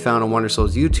content can be found on Wonder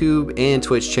Soul's YouTube and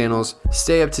Twitch channels.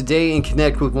 Stay up to date and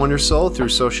connect with Wonder Soul through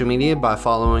social media by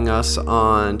following us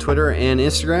on Twitter and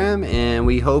Instagram, and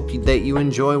we hope that you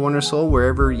enjoy Wonder Soul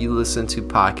wherever you listen to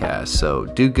podcasts. So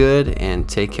do good and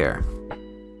take care.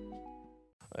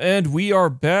 And we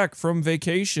are back from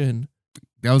vacation.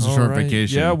 That was a All short right.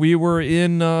 vacation. Yeah, we were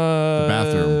in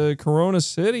bathroom. Corona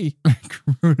City.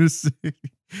 Corona City.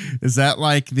 Is that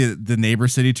like the neighbor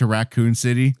city to Raccoon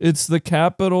City? It's the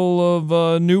capital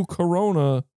of New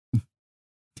Corona.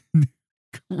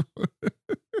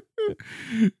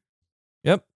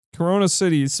 Yep, Corona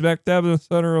City, smack dab in the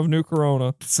center of New Corona.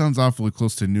 It sounds awfully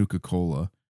close to Nuka-Cola.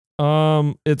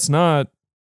 It's not,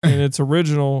 and it's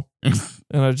original,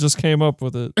 and I just came up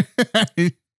with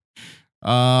it.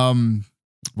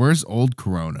 Where's Old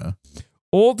Corona?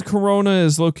 Old Corona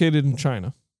is located in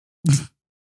China,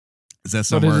 Is that but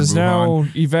somewhere it in is Wuhan? now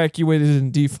evacuated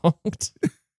and defunct.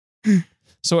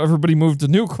 So everybody moved to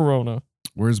New Corona.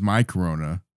 Where's my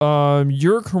Corona?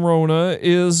 Your Corona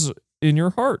is in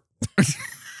your heart.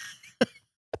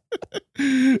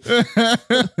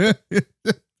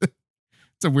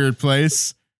 It's a weird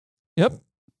place. Yep,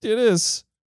 it is.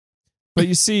 But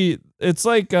you see, it's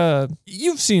like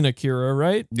you've seen Akira,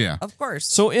 right? Yeah. Of course.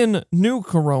 So in New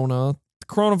Corona, the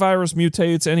coronavirus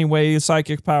mutates anyway,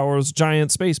 psychic powers,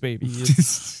 giant space baby.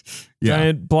 It's Yeah.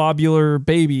 giant globular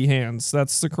baby hands.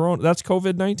 That's the corona. That's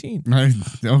COVID-19. Right.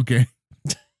 Okay.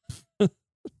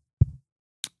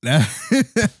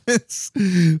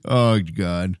 Oh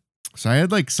God. So I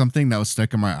had like something that was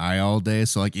stuck in my eye all day.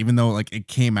 So like even though like it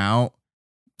came out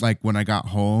like when I got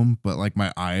home, but like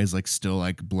my eye is like still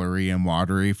like blurry and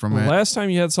watery from Well, it. last time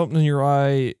you had something in your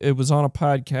eye, it was on a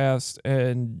podcast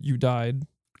and you died.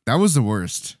 That was the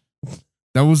worst.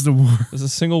 That was the worst. It was the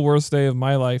single worst day of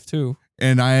my life too.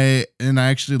 And I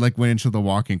actually like went into the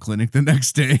walk-in clinic the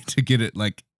next day to get it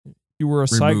like You were a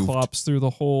Removed. cyclops through the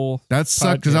whole. that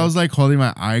sucked because I Podcast. was like holding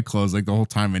my eye closed like the whole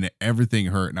time and everything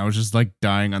hurt and I was just like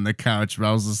dying on the couch, but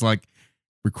I was just like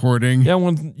recording.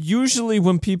 Yeah, usually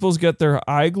when people get their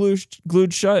eye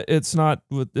glued shut, it's not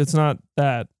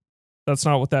that. That's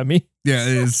not what that means. Yeah,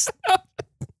 it is.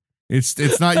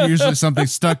 It's not usually something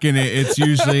stuck in it. It's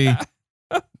usually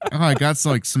I got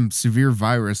some severe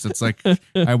virus. That's like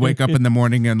I wake up in the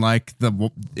morning and like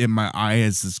in my eye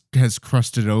has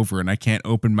crusted over and I can't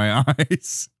open my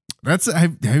eyes. That's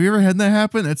have you ever had that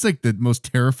happen? That's like the most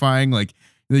terrifying. Like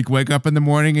you like wake up in the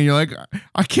morning and you're like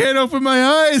I can't open my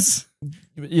eyes.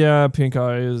 Yeah, pink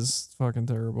eye is fucking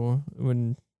terrible.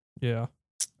 Yeah.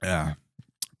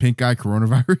 Pink eye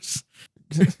coronavirus.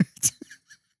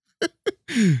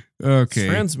 It's Okay.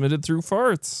 transmitted through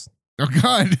farts. Oh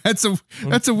God,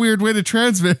 that's a weird way to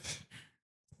transmit.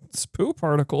 It's poo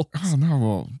particles. Oh no,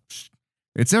 well,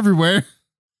 it's everywhere.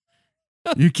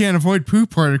 You can't avoid poo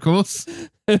particles.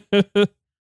 No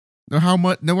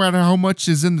matter how much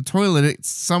is in the toilet, it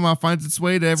somehow finds its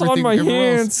way to It's everything. on my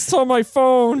everywhere hands. else. It's on my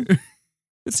phone.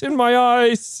 It's in my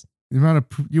eyes. The amount of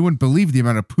you wouldn't believe the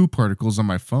amount of poo particles on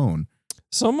my phone.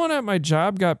 Someone at my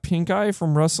job got pink eye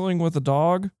from wrestling with a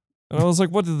dog. And I was like,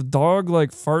 what, did the dog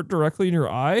like fart directly in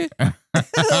your eye? Like,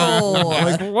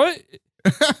 what?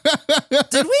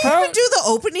 Did we How- even do the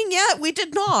opening yet? We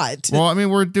did not. Well, I mean,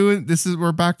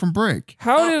 we're back from break.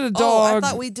 How did a Oh, I dog?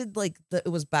 thought we did like it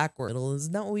was backward.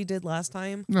 Isn't that what we did last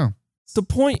time? No, The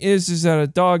point is that a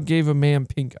dog gave a man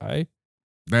pink eye.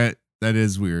 that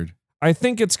is weird. I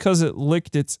think it's because it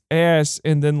licked its ass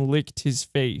and then licked his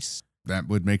face. That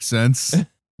would make sense.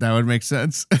 That would make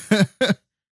sense.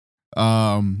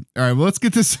 All right, well, let's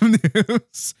get to some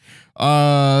news.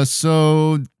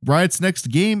 So Riot's next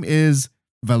game is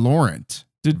Valorant.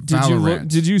 Did you Valorant.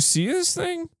 did you see this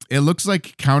thing? It looks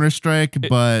like Counter-Strike,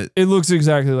 but It looks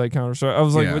exactly like Counter-Strike. I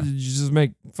was like, Yeah. what, did you just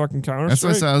make fucking that's what I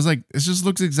Counter-Strike? said. I was like, it just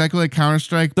looks exactly like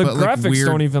Counter-Strike, The but like graphics weird,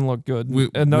 don't even look good. wi-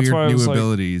 And that's weird why I new was like,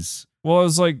 abilities. well, I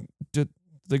was like, did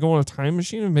they go on a time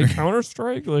machine and make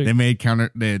Counter-Strike? Like, They made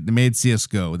they made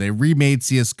CS:GO. They remade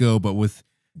CS:GO, but with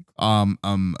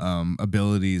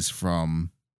abilities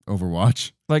from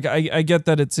Overwatch. like I get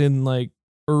that it's in like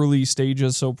early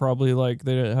stages, so probably like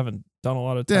they haven't done a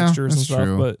lot of Yeah, textures and that's stuff,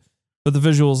 true. but the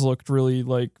visuals looked really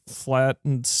like flat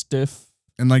and stiff.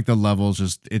 And like the levels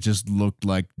just looked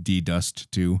like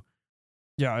D-Dust too.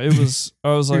 Yeah, it was.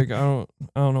 I was like, I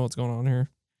don't know what's going on here.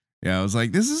 Yeah, I was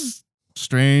like, this is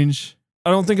strange. I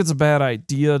don't think it's a bad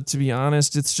idea, to be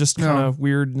honest. It's just No. kind of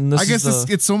weird. And this I guess is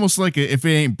it's almost like if it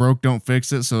ain't broke, don't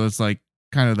fix it. So it's like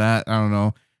kind of that. I don't know.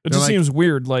 it they're just like- seems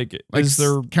weird. Like is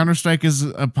there? Counter-Strike is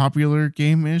a popular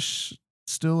game-ish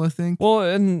still, I think. Well,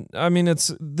 and I mean, this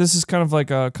is kind of like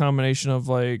a combination of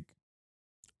like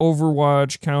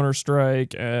Overwatch, Counter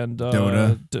Strike, and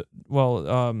Dota.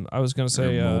 I was gonna Or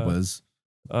say MOBAs.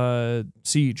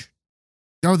 Siege,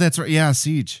 Oh, that's right. Yeah,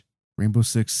 Siege. Rainbow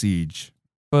Six Siege.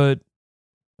 but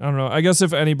I don't know. I guess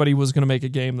if anybody was gonna make a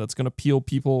game that's gonna peel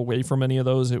people away from any of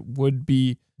those, it would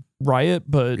be Riot.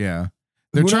 But Yeah.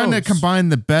 They're who trying to knows? combine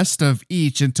the best of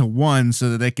each into one so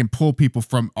that they can pull people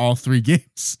from all three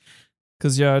games.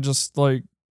 Because yeah, just like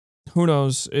who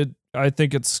knows? I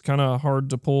think it's kind of hard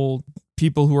to pull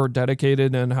people who are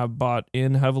dedicated and have bought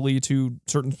in heavily to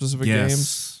certain specific games.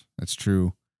 Yes, that's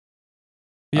true.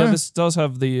 Yeah, Uh. this does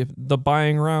have the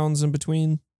buying rounds in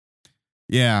between,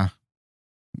 Yeah.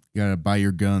 You gotta buy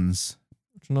your guns.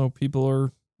 which I know people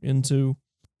are into.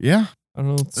 Yeah. I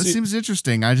don't know. That seems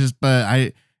interesting.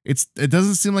 It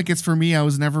doesn't seem like it's for me. I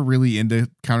was never really into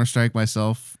Counter-Strike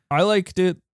myself. I liked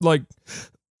it like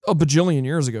a bajillion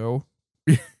years ago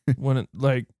when it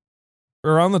like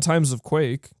around the times of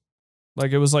Quake.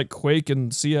 Like it was like Quake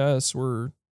and CS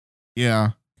were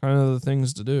Yeah. kind of the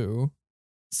things to do.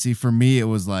 See, for me, it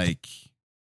was like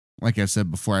I said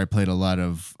before, I played a lot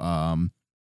of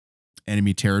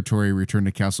Enemy Territory, Return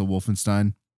to Castle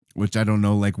Wolfenstein, which I don't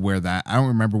know I don't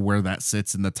remember where that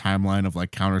sits in the timeline of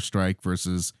like Counter-Strike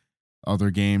versus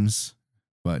other games,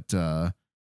 but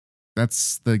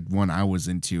that's the one I was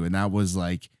into, and that was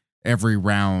like every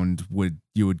round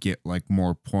you would get like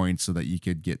more points so that you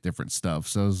could get different stuff.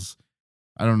 So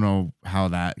I don't know how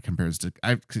that compares to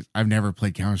I've never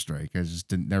played Counter-Strike. I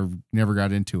just never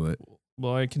got into it.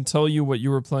 Well, I can tell you what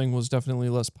you were playing was definitely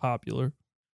less popular.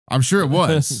 I'm sure it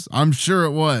was. I'm sure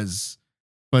it was.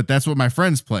 But that's what my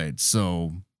friends played.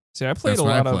 So See, I played That's a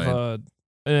what I lot played. of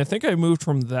and I think I moved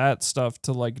from that stuff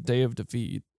to like Day of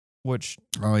Defeat, which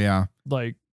oh yeah.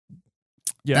 like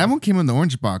yeah, That one came in the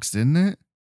orange box, didn't it?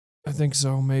 I think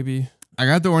so, maybe. I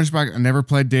got the orange box. I never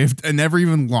played I never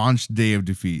even launched Day of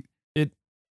Defeat.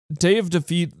 Day of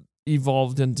Defeat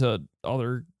evolved into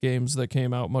other games that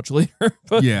came out much later.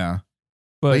 but Yeah.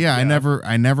 But yeah, I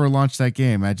never launched that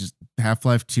game. I just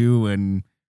Half-Life 2 and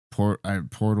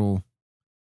Portal.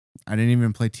 I didn't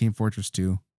even play Team Fortress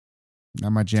 2.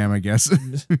 Not my jam, I guess. I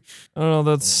don't know.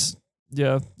 That's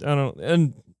yeah. I don't.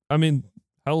 And I mean,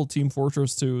 hell, Team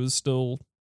Fortress 2 is still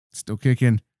Still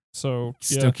kicking. so.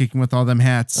 Still Yeah, kicking with all them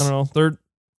hats. I don't know. They're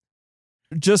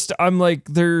just. I'm like,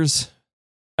 there's.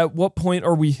 At what point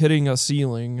are we hitting a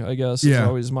ceiling? I guess is Yeah.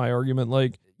 always my argument.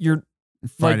 Like you're.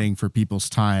 Fighting for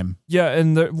people's time. Yeah,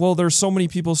 and there's so many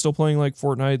people still playing like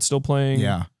Fortnite, still playing.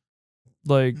 Yeah.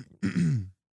 Like,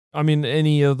 I mean,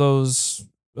 any of those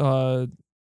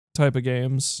type of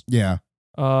games. Yeah.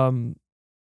 And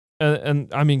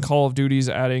I mean, Call of Duty's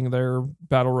adding their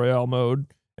battle royale mode.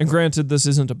 And granted, this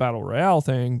isn't a battle royale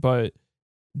thing, but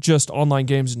just online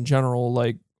games in general,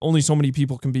 like only so many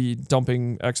people can be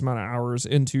dumping X amount of hours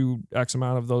into X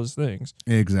amount of those things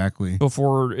Exactly.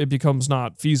 before it becomes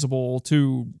not feasible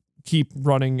to keep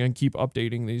running and keep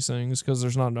updating these things because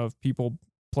there's not enough people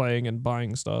playing and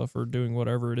buying stuff or doing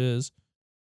whatever it is.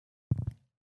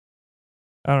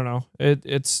 I don't know.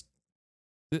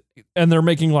 And they're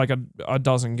making like a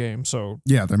dozen games, so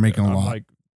Yeah, they're making a I'm lot. like,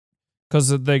 because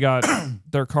they got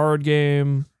their card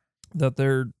game that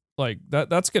they're like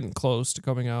that's getting close to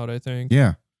coming out, I think.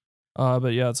 Yeah.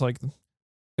 But yeah, it's like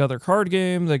got their card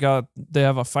game. They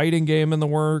have a fighting game in the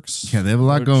works. Yeah, they have a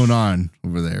lot which- going on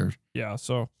over there. Yeah,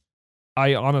 so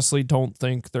I honestly don't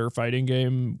think their fighting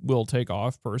game will take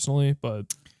off personally,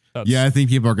 but that's, Yeah, I think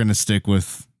people are going to stick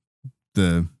with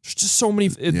the there's just so many.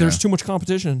 There's too much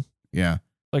competition. yeah.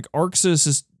 Like Arxis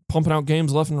is pumping out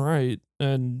games left and right,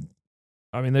 and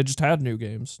I mean they just had new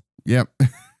games. Yep.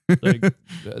 Like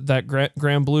that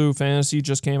Grand Blue Fantasy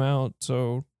just came out,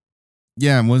 so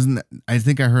Yeah, and I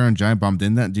think I heard on Giant Bomb,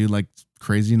 didn't that do like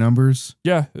crazy numbers?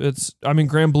 Yeah,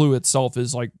 Grand Blue itself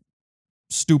is like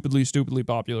stupidly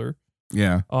popular.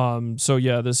 Yeah. So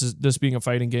yeah, this being a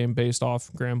fighting game based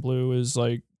off Grand Blue is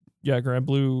like, yeah, Grand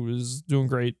Blue is doing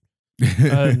great.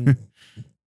 And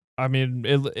I mean,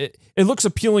 it looks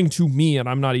appealing to me, and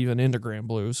I'm not even into Grand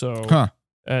Blue, so Huh.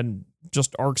 and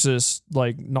just Arxis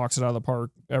like knocks it out of the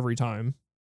park every time.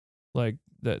 Like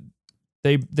that,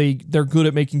 they're good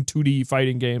at making 2D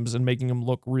fighting games and making them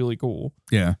look really cool.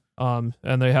 Yeah. And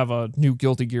they have a new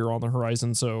Guilty Gear on the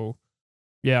horizon, so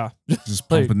yeah, Just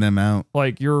pumping them out.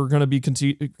 like you're gonna be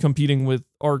competing with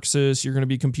Arxis, you're gonna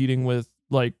be competing with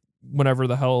like whenever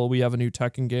the hell we have a new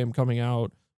Tekken game coming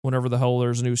out, whenever the hell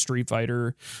there's a new Street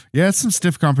Fighter. Yeah, it's some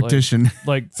stiff competition.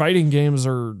 Like fighting games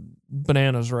are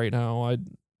bananas right now.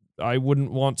 I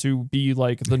wouldn't want to be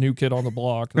like the new kid on the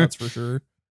block, that's for sure.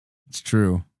 It's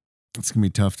true. It's gonna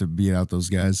be tough to beat out those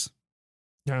guys.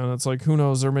 Yeah, that's like, who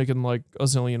knows? They're making like a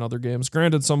zillion other games.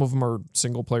 Granted, some of them are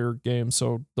single player games,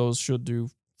 so those should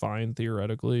do fine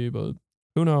theoretically, but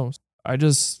who knows? I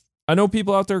know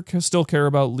people out there still care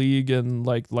about League and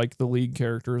like the League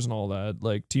characters and all that.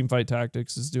 Like Teamfight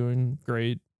Tactics is doing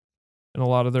great, and a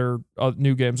lot of their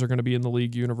new games are going to be in the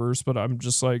League universe. But I'm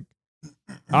just like,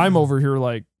 I'm over here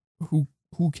like, who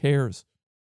cares?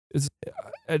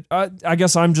 I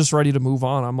guess I'm just ready to move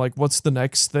on. I'm like, what's the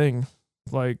next thing?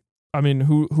 Like, I mean,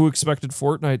 who expected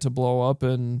Fortnite to blow up?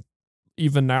 And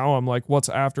even now, I'm like, what's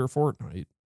after Fortnite?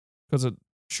 Because it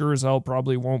sure as hell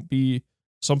probably won't be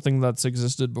something that's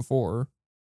existed before.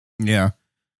 Yeah.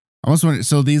 I was wondering,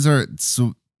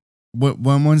 what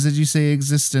ones did you say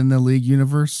exist in the League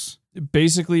universe?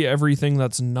 Basically everything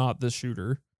that's not this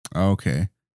shooter. Okay.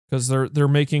 Because they're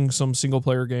making some single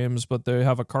player games, but they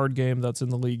have a card game that's in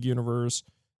the League universe.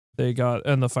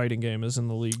 And the fighting game is in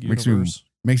the League universe.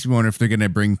 Makes me wonder if they're gonna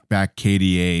bring back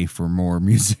KDA for more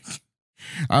music.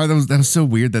 That was so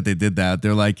weird that they did that.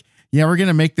 They're like, yeah, we're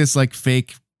gonna make this like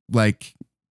fake like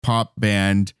pop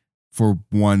band for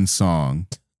one song,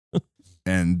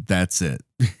 and that's it.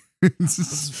 I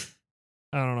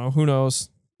don't know. Who knows?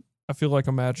 I feel like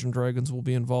Imagine Dragons will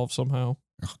be involved somehow.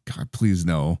 Oh God, please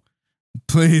no.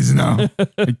 Please no.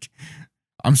 Like,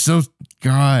 I'm so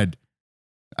God.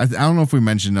 I don't know if we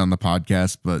mentioned it on the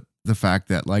podcast, but the fact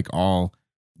that like all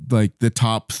like the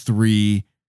top 3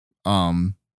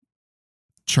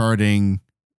 charting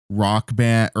rock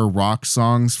band or rock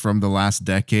songs from the last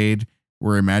decade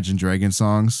were Imagine Dragons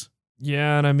songs.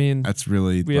 Yeah, and I mean, That's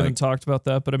really we haven't talked about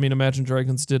that, but I mean, Imagine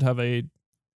Dragons did have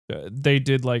they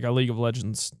did like a League of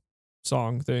Legends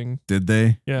song thing. Did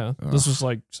they? Yeah, this was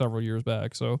like several years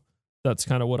back, so that's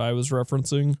kind of what I was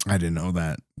referencing. I didn't know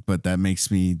that, but that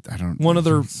makes me, I don't. One of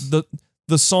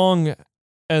the song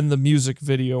and the music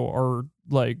video are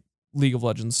like League of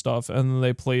Legends stuff, and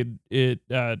they played it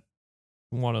at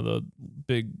one of the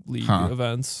big League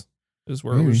events is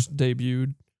where it was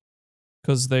debuted,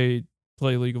 because they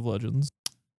play League of Legends.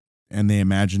 And they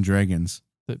Imagine Dragons.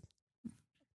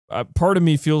 Part of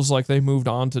me feels like they moved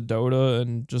on to Dota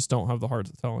and just don't have the heart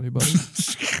to tell anybody.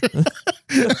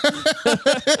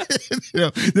 They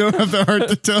don't have the heart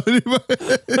to tell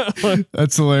anybody.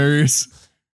 That's hilarious.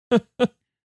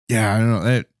 Yeah, I don't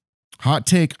know. Hot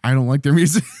take, I don't like their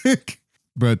music.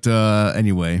 But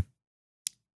anyway,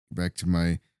 back to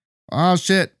my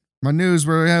my news.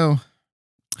 Where we go?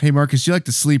 Hey Marcus, you like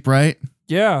to sleep, right?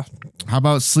 Yeah. How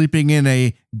about sleeping in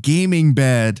a gaming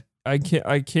bed? I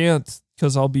can't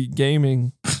because I'll be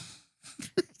gaming.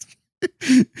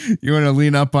 You want to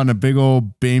lean up on a big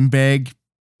old beanbag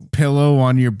pillow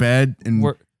on your bed and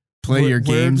play your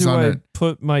games on it. Where do I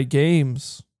put my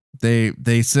games?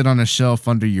 They sit on a shelf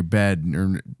under your bed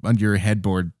or under your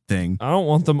headboard thing. I don't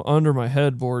want them under my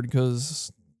headboard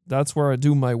because that's where I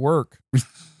do my work.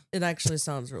 It actually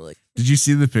sounds really. Did you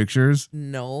see the pictures?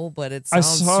 No, but it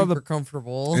sounds super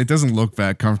comfortable. It doesn't look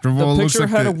that comfortable. The picture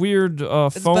had a weird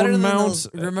phone mount.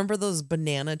 Remember those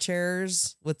banana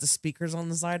chairs with the speakers on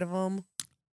the side of them?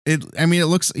 It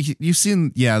looks. You've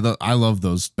seen, I love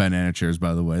those banana chairs.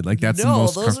 By the way, like that's the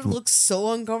most those comfortable. look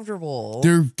so uncomfortable.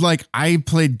 They're like, I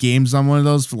played games on one of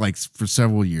those for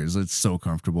several years. It's so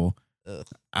comfortable. Ugh.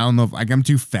 I don't know if I'm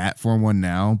too fat for one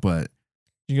now, but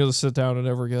you gotta sit down and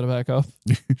never get it back up.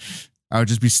 I would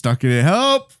just be stuck in it.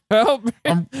 Help me.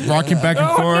 I'm rocking back and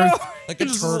forth. No. Like a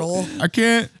turtle. I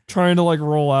can't. Trying to like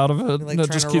roll out of it. Like and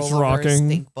it just keeps rocking.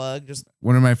 Stink bug.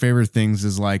 One of my favorite things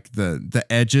is like the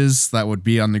edges that would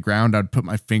be on the ground. I'd put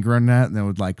my finger on that and it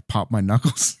would like pop my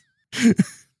knuckles.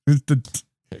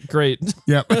 Great.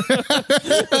 Yep.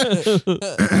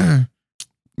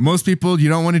 Most people, you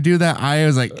don't want to do that. I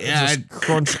was like, I'd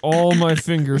crunch all my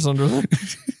fingers under them.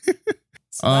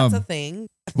 So that's a thing.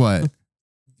 What?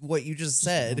 What you just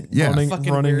said. Yeah. running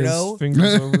Fucking his weirdo.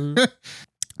 fingers over.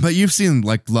 But you've seen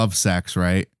like love sacks,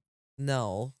 right?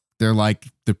 No. They're like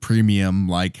the premium,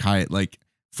 like high, like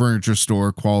furniture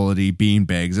store quality bean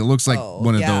bags. It looks like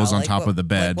one of those on like top of the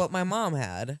bed. Like what my mom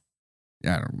had.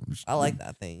 Yeah, I don't know. I like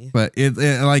that thing. But it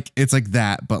like it's like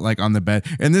that, but like on the bed.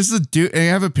 And this is a dude. And I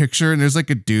have a picture, and there's like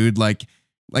a dude like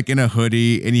in a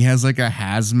hoodie, and he has like a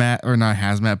hazmat or not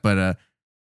hazmat, but a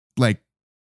like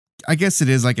I guess it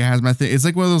is like a hazmat thing. It's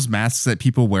like one of those masks that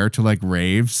people wear to like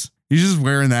raves. He's just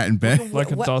wearing that in bed.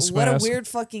 Like a dust what a mask. weird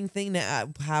fucking thing to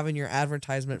have in your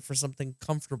advertisement for something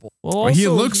comfortable. Well, He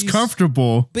also, looks he's-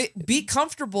 comfortable. Be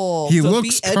comfortable. He but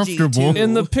looks be edgy, comfortable. too.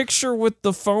 In the picture with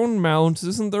the phone mount,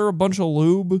 isn't there a bunch of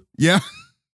lube? Yeah.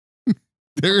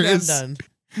 There Okay, I'm is. done.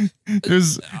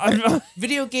 There's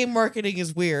Video game marketing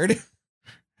is weird.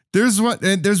 There's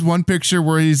one picture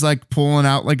where he's like pulling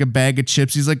out like a bag of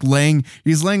chips. He's laying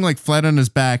like flat on his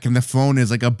back, and the phone is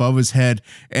like above his head,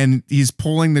 and he's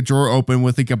pulling the drawer open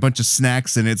with like a bunch of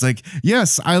snacks in it. It's like,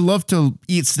 yes, I love to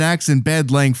eat snacks in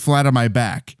bed laying flat on my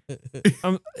back.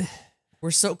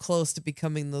 We're so close to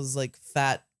becoming those like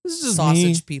fat This is just sausage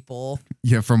me. people.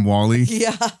 Yeah, from Wall-E.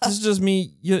 Yeah. This is just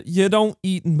me. You don't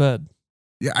eat in bed.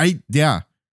 Yeah.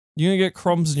 You're gonna get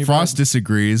crumbs in your Frost bed.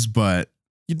 disagrees, but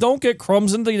You don't get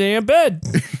crumbs in the damn bed.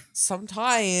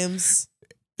 Sometimes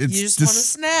it's you just want a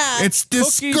snack. it's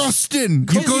Cookies- disgusting.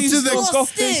 Cookies you don't go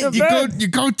in your bed. you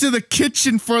go to the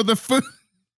kitchen for the food.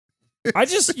 I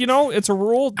just, it's a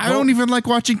rule. I don't even like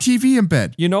watching TV in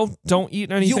bed. Don't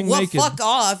eat anything what? naked. Fuck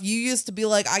off. You used to be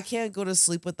like, I can't go to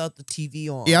sleep without the TV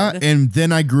on. Yeah, and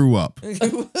then I grew up.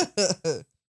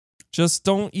 Just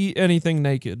don't eat anything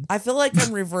naked. I feel like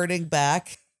I'm reverting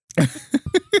back.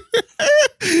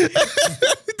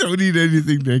 Don't eat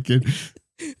anything naked.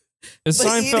 As But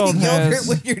Seinfeld eating yogurt has,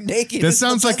 when you're naked. That is the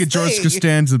sounds like a best George thing.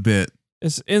 Costanza bit. in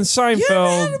You ever had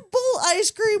Seinfeld, a bowl of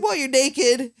ice cream while you're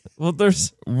naked? well,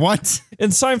 there's What? in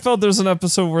Seinfeld, there's an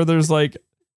episode where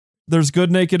there's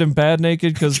good naked and bad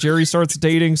naked because Jerry starts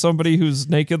dating somebody who's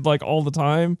naked like all the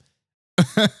time,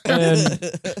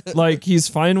 and like he's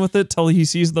fine with it till he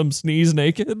sees them sneeze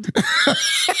naked.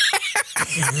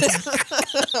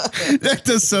 That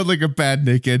does sound like a bad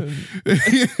naked.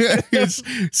 It's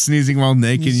sneezing while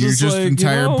naked. He's Your just just like,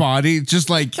 entire body just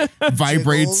like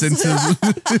vibrates Jiggles.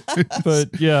 into.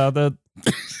 But yeah, that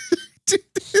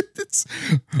It's,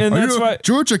 and that's why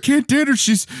George, I can't date her.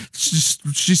 She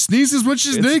sneezes when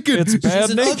she's naked. it's bad She's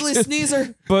an naked, ugly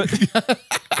sneezer. but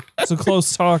it's a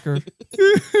close talker.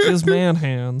 She has man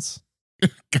hands.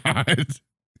 God.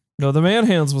 No, the man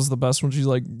hands was the best when she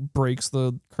like breaks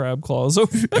the crab claws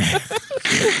open.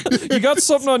 You got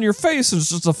something on your face, and it's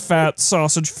just a fat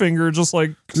sausage finger, just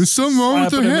like There's something wrong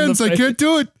with her slapping him in hands. the I face. can't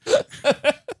do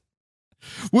it.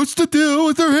 What's the deal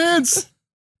with her hands?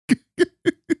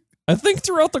 I think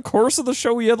throughout the course of the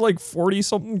show, he had like 40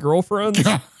 something girlfriends.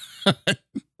 God.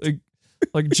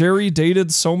 Like Jerry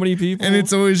dated so many people, And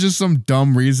it's always just some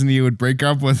dumb reason he would break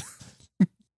up with.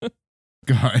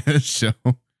 God, this show.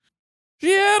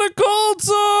 she had a cold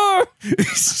sore.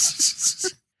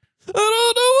 I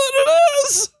don't know what it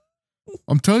is.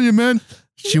 I'm telling you, man,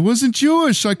 she wasn't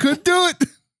Jewish. I couldn't do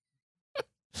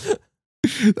it.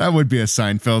 That would be a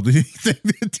Seinfeld thing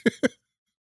to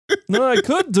do. No, I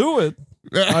could do it.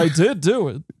 I did do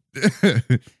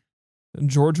it. And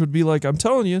George would be like, I'm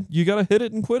telling you, you got to hit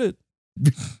it and quit it.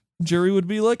 Jerry would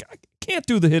be like, I can't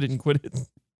do the hit it and quit it.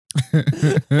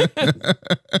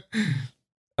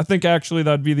 I think actually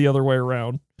that'd be the other way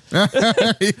around.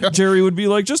 Jerry would be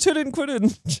like, just hit it and quit it.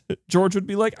 And George would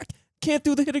be like, I can't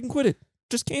do the hit it and quit it.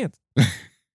 Just can't. I'm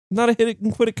not a hit it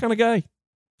and quit it kind of guy.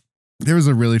 There was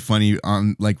a really funny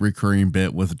recurring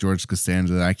bit with George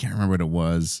Costanza that I can't remember what it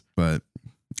was, but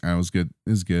that was good. It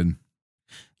was good.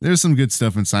 There's some good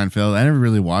stuff in Seinfeld. I never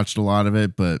really watched a lot of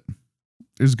it, but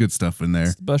there's good stuff in there.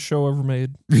 It's the best show ever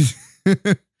made.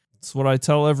 It's what I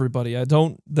tell everybody.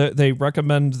 They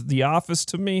recommend The Office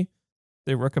to me.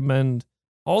 They recommend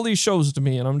all these shows to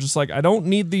me. And I'm just like, I don't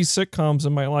need these sitcoms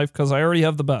in my life because I already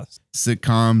have the best.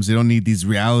 Sitcoms, you don't need these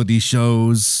reality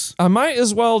shows. I might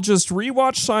as well just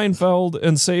rewatch Seinfeld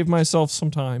and save myself some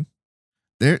time.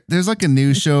 There's like a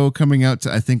new show coming out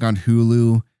I think on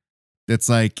Hulu that's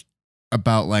like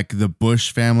about like the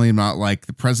Bush family, not like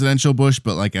the presidential Bush,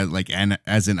 but like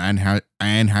as in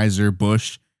Anheuser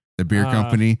Busch, the beer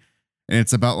company. And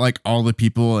it's about like all the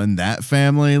people in that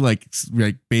family, like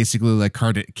basically like the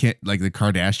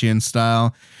Kardashian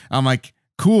style. I'm like,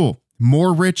 cool,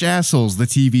 more rich assholes. The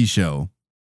TV show.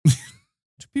 Do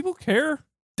people care?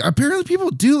 Apparently, people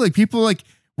do. Like people like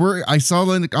where I saw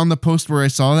like on the post where I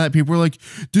saw that people were like,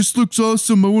 "This looks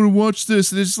awesome. I want to watch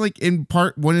this." And it's like in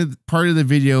part of the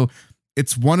video,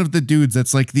 it's one of the dudes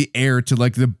that's like the heir to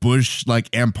like the Bush like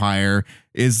empire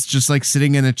is just like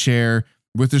sitting in a chair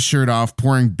with his shirt off,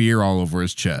 pouring beer all over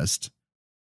his chest,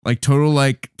 like total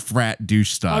like frat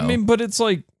douche style. I mean, but it's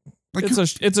like Like,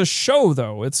 it's a show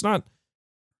though. It's not.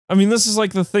 I mean, this is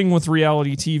like the thing with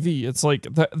reality TV. It's like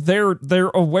they're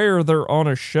aware they're on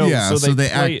a show, Yeah, so they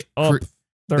play act up.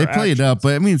 they play it up,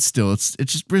 but I mean, still, it's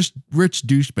just rich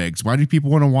douchebags. Why do people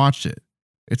want to watch it?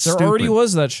 It's There stupid. already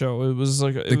was that show. It was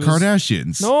like the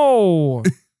Kardashians. No,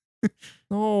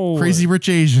 no, Crazy Rich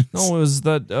Asians. No, it was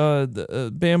that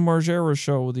the Bam Margera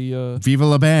show. The Viva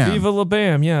La Bam. Viva La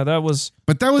Bam. Yeah, that was.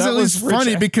 But that was that at least was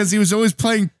funny rich- because he was always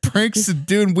playing pranks and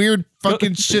doing weird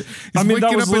fucking shit. I He's mean, that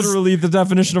waking was up his- literally the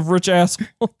definition of rich asshole.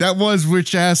 that was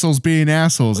rich assholes being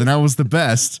assholes, and that was the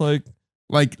best. Like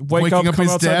Like wake waking up, come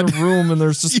his outside dad. the room, and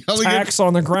there's just Yelling at- tacks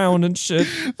on the ground and shit.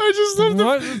 I just love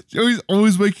What? that.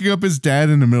 Always waking up his dad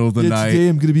in the middle of the night. Today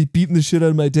I'm gonna be beating the shit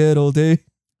out of my dad all day.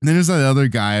 And then there's that other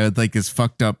guy with like his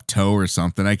fucked up toe or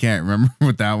something. I can't remember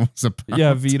what that was about.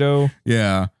 Yeah, Vito,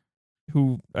 Yeah.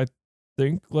 who I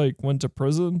think like went to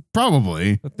prison.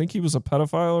 Probably. I think he was a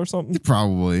pedophile or something.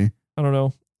 Probably. I don't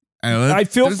know. know, I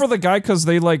feel there's- for the guy because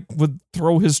they like would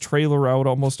throw his trailer out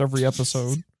almost every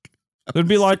episode. They'd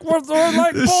be like, "We're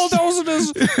like bulldozing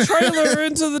his trailer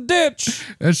into the ditch."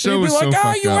 that show They'd be was like, so "Oh,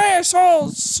 fucked you up.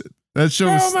 assholes! That show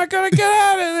How was, am I gonna get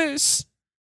out of this?"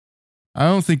 I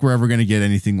don't think we're ever going to get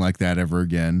anything like that ever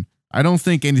again. I don't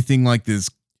think anything like this.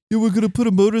 Yeah, we're gonna put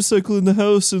a motorcycle in the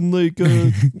house, and like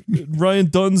Ryan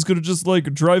Dunn's gonna just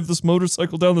like drive this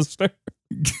motorcycle down the stairs.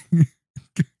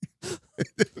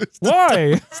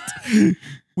 Why?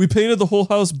 We painted the whole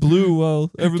house blue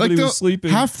while everybody was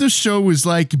sleeping. Half the show was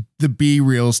like the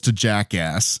B-reels to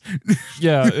Jackass.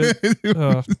 Yeah.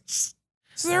 Is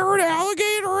there an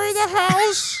alligator in the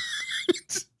house?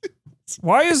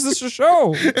 Why is this a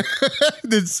show?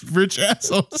 It's rich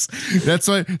assholes. That's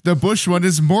why the Bush one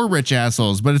is more rich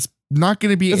assholes, but it's not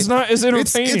going to be. It's not as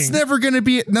entertaining. It's never going to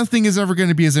be. Nothing is ever going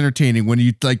to be as entertaining when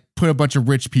you like put a bunch of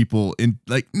rich people in.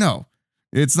 Like, no,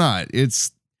 it's not.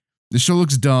 It's the show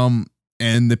looks dumb,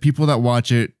 and the people that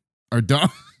watch it are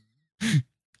dumb.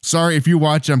 Sorry if you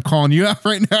watch, I'm calling you out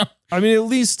right now. I mean, at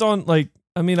least on like,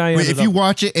 I mean, Wait, if you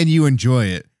watch it and you enjoy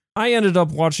it, I ended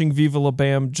up watching Viva La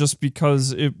Bam just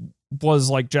because it was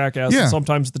like Jackass, Yeah. and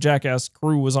sometimes the Jackass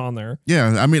crew was on there.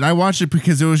 yeah. I mean, I watched it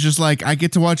because it was just like I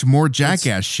get to watch more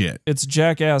Jackass shit. It's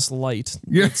Jackass light.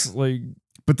 Yeah. It's like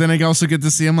But then I also get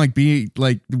to see him like be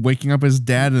like waking up his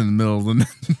dad in the middle of the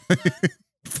night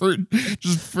for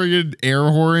just friggin' air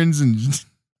horns and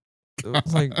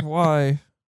like why?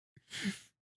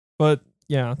 But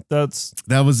yeah, that's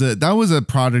that was a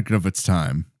product of its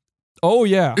time. oh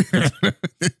yeah.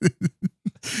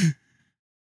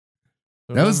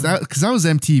 That was that because that was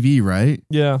MTV, right?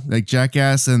 Yeah. Like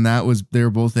Jackass and they were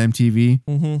both MTV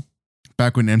Mm-hmm.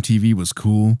 back when MTV was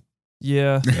cool.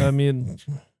 Yeah. I mean,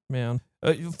 man.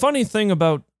 Funny thing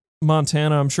about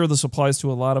Montana, I'm sure this applies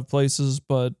to a lot of places,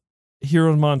 but here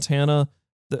in Montana,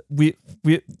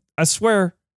 I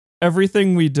swear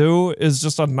everything we do is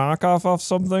just a knockoff of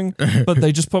something, but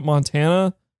they just put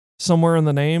Montana somewhere in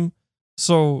the name.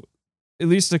 So at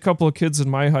least a couple of kids in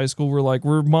my high school were like,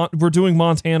 we're doing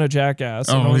Montana Jackass.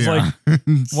 And I was like,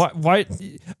 why?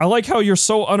 I like how you're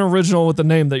so unoriginal with the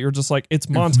name that you're just like, it's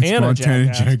Montana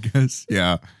Jackass.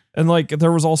 Yeah. And like,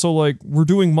 there was also like, we're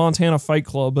doing Montana Fight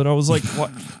Club. And I was like,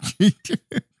 what?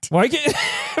 Why get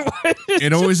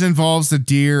It always involves the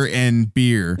deer and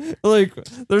beer. like,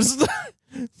 there's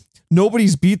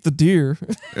nobody's beat the deer.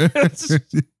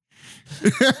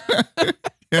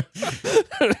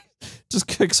 Just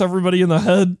kicks everybody in the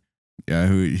head. Yeah,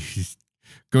 who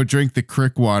go drink the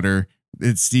crick water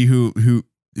and see who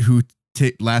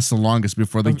lasts the longest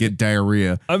before they get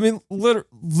diarrhea. I mean,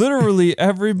 literally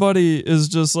everybody is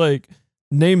just like,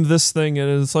 name this thing,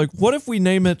 and it's like, what if we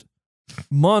name it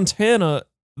Montana?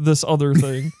 This other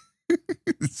thing.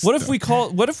 What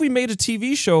if we made a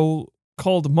TV show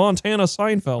called Montana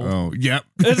Seinfeld? Oh, yep.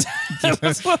 It's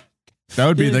like, That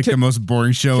would be like the most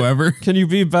boring show ever. can you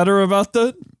be better about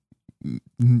that? I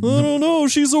don't know.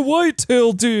 She's a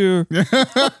white-tailed deer. We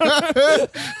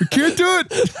can't do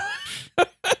it.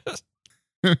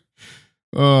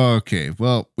 Okay,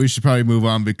 well, we should probably move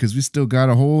on because we still got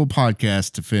a whole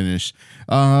podcast to finish.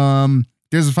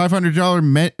 There's a $500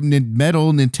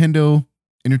 metal Nintendo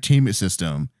Entertainment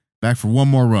System back for one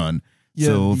more run. Yeah,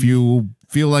 So if you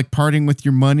feel like parting with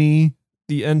your money,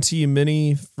 the NT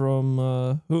Mini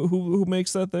from who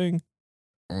makes that thing?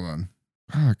 hold on.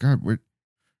 Oh God,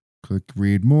 click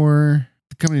read more.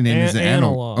 company name is it?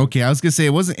 Analog. Okay, I was gonna say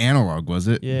it wasn't Analog, was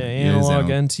it? Yeah, It is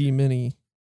Analog NT Mini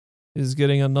is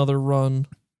getting another run.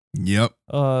 Yep.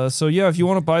 So yeah, if you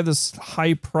want to buy this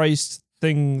high-priced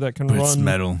thing that can But it's run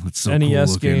metal. It's so NES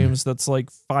cool looking. games, that's like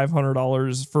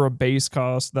 $500 for a base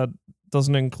cost that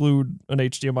doesn't include an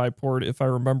HDMI port, if I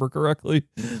remember correctly.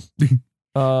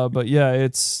 But yeah,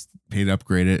 it's Paid to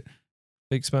upgrade it.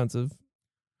 expensive.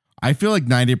 I feel like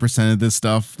 90% of this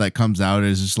stuff that comes out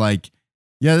is just like,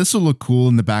 yeah, this will look cool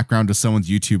in the background of someone's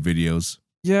YouTube videos.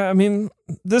 Yeah, I mean,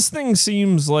 this thing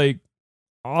seems like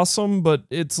awesome, but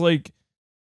it's like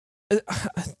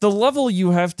the level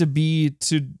you have to be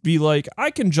like,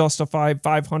 I can justify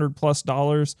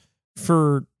 $500+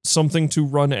 for something to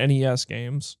run NES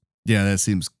games. Yeah, that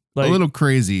seems Like, a little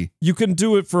crazy. you can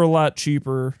do it for a lot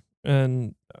cheaper,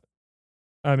 and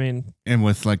I mean, And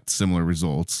with like similar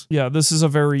results. yeah, this is a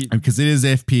very Because it is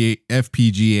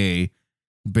FPGA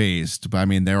based, but I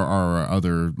mean, there are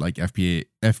other like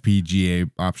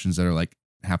FPGA options that are like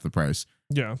half the price.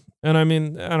 yeah, and I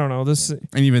mean, I don't know, this And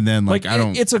even then, like I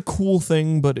don't. it's a cool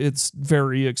thing, but it's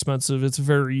very expensive. It's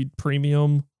very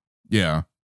premium, Yeah.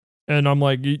 and I'm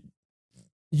like,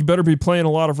 you better be playing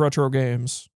a lot of retro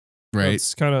games. Right.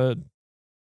 It's kind of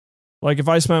like if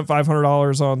I spent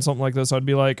 $500 on something like this, I'd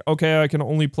be like, okay, I can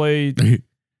only play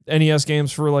NES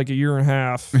games for like a year and a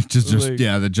half. just Like,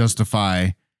 yeah, to justify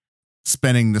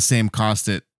spending the same cost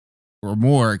it or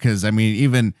more. Because I mean,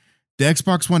 even the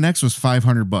Xbox One X was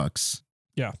 $500.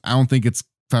 Yeah. I don't think it's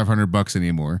 $500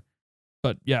 anymore.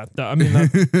 But yeah, I mean,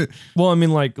 that, well, I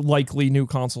mean, like likely new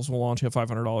consoles will launch at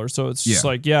 $500, so it's just Yeah.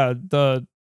 like, yeah,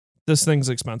 this thing's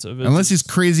expensive. Unless these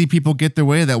crazy people get their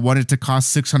way that want it to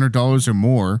cost $600 or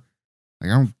more.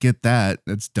 Like, I don't get that.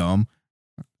 That's dumb.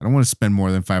 I don't want to spend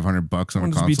more than $500 on a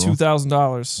It'll console. be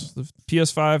 $2,000. The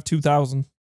PS5 $2,000.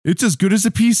 It's as good as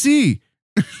a PC.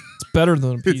 It's better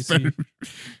than a It's PC. better.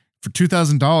 For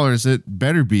 $2,000, it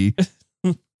better be.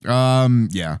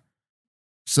 Yeah.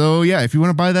 So yeah, if you want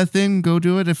to buy that thing, go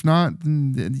do it. If not,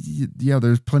 then, yeah,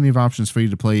 there's plenty of options for you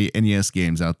to play NES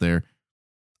games out there.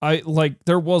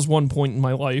 There was one point in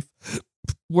my life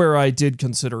where I did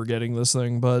consider getting this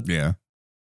thing, but Yeah.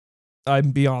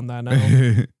 I'm beyond that now.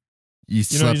 you You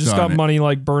slept just on got it. money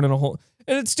like burning a hole,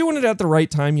 and it's doing it at the right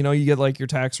time. You know, you get like your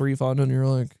tax refund, and you're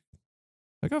like,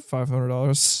 I got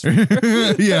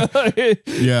 $500. Yeah.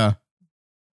 Yeah.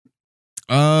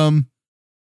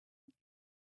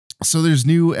 So there's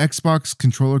new Xbox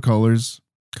controller colors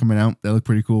coming out. They look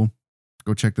pretty cool.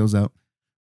 Go check those out.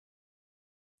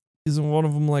 Isn't one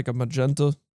of them like a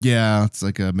magenta? Yeah, it's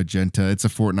like a magenta. It's a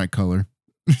Fortnite color.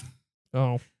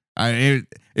 Oh,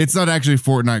 It's not actually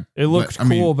Fortnite. it looked but, I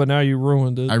mean, cool, but now you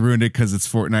ruined it. I ruined it because it's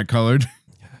Fortnite colored.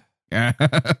 Yeah.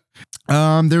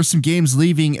 There's some games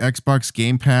leaving Xbox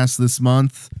Game Pass this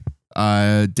month.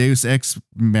 Deus Ex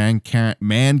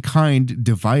Mankind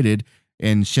Divided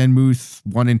and Shenmue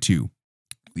 1 and 2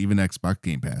 leaving Xbox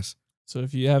Game Pass. So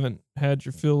if you haven't had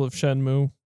your fill of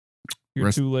Shenmue,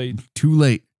 you're too late. Too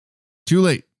late.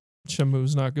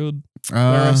 Shenmue's not good.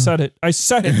 I said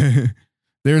it.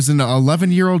 There's an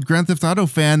 11-year-old Grand Theft Auto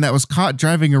fan that was caught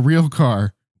driving a real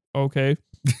car. Okay.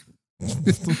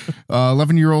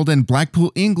 11-year-old in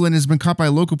Blackpool, England has been caught by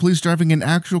local police driving an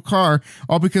actual car,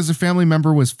 all because a family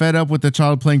member was fed up with the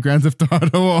child playing Grand Theft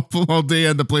Auto all day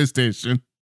on the PlayStation.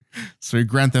 So he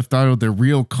Grand Theft Auto their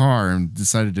real car and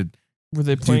decided to. Were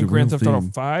they playing the Grand real Theft Auto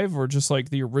thing. 5 or just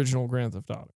like the original Grand Theft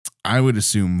Auto? I would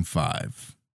assume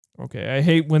 5. Okay. I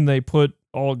hate when they put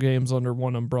all games under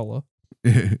one umbrella.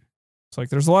 It's like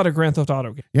there's a lot of Grand Theft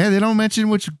Auto games. Yeah, they don't mention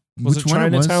which Was it one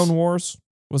Chinatown it was. Wars?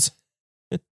 Was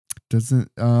Doesn't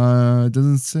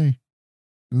say.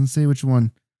 Doesn't say which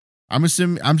one. I'm just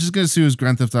gonna assume it was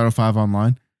Grand Theft Auto 5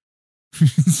 Online.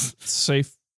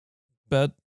 safe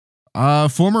bet?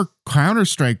 Former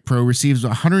Counter-Strike pro receives a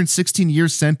 116-year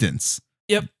sentence.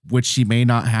 Yep. Which she may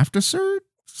not have to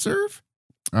serve.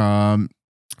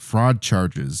 Fraud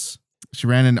charges. She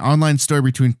ran an online store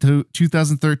between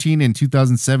 2013 and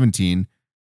 2017.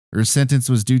 Her sentence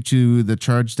was due to the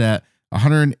charge that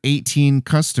 118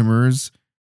 customers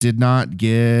did not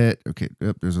get. Okay,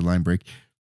 there's a line break.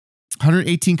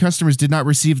 118 customers did not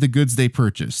receive the goods they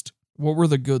purchased. What were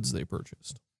the goods they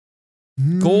purchased?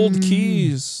 Gold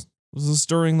keys. Was this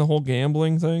during the whole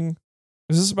gambling thing?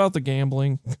 Is this about the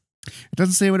gambling? It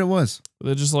doesn't say what it was. Were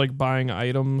they just like buying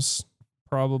items?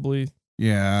 Probably.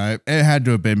 Yeah, it had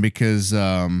to have been because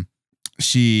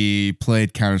she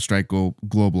played Counter-Strike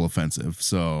Global Offensive,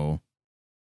 so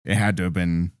it had to have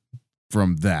been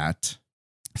from that.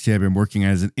 She had been working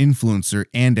as an influencer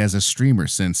and as a streamer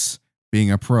since being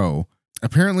a pro.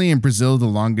 Apparently in Brazil, the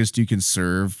longest you can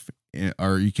serve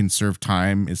or you can serve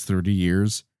time is 30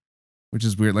 years, which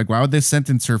is weird. Like, why would they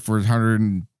sentence her for 100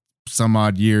 and some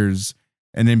odd years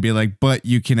and then be like, but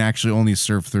you can actually only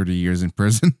serve 30 years in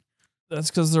prison? That's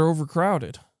because they're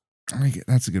overcrowded.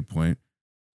 That's a good point.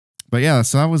 But yeah,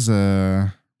 so that was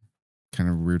a kind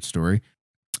of weird story.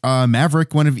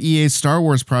 Maverick, one of EA's Star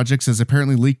Wars projects, has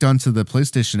apparently leaked onto the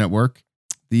PlayStation Network.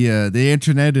 The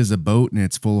internet is a boat and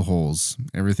it's full of holes.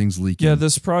 Everything's leaking. Yeah,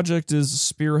 this project is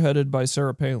spearheaded by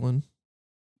Sarah Palin.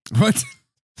 What?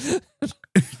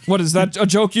 What, is that a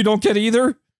joke you don't get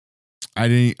either? I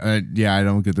didn't. Yeah, I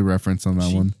don't get the reference on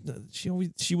that one.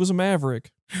 She was a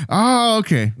Maverick. Oh,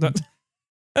 okay.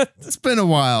 It's been a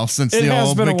while since It the has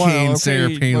old been a while. McCain, Okay, Sarah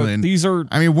but Palin. these are.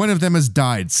 I mean, one of them has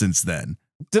died since then.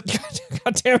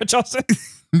 God damn it, Justin!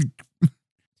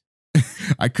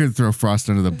 I could throw Frost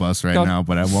under the bus right God now,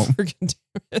 but I won't. Freaking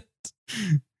damn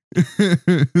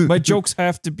it. My jokes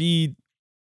have to be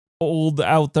old,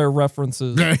 out there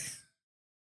references.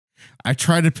 I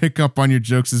try to pick up on your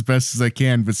jokes as best as I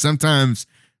can, but sometimes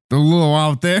they're a little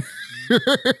out there.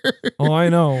 Oh, I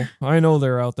know. I know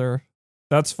they're out there.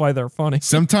 That's why they're funny.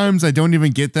 Sometimes I don't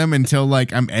even get them until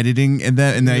like I'm editing and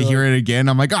then I hear it again.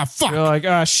 I'm like, oh fuck. You're like,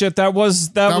 ah, shit. That was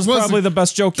probably the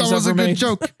best joke he's That was ever a good made.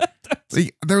 joke.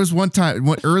 Like, there was one time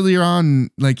earlier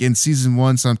on, like in season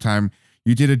 1, sometime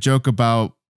you did a joke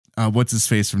about what's his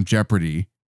face from Jeopardy.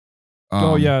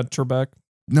 Oh yeah, Trebek.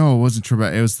 No, it wasn't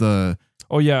Trebek. It was the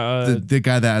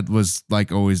guy that was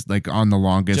like always like on the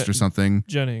longest or something.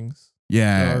 Jennings.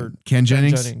 Yeah, Or Ken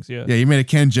Jennings. Yeah. Yeah, you made a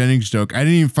Ken Jennings joke. I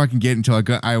didn't even fucking get it until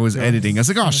I was editing. I was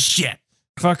like, oh shit.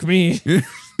 Fuck me.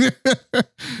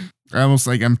 I almost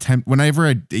like I'm tempted. Whenever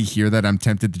I hear that, I'm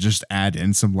tempted to just add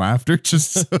in some laughter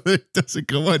just so it doesn't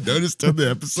go unnoticed on the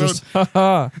episode. Just,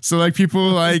 haha. So like people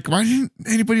are like, why didn't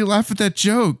anybody laugh at that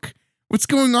joke? What's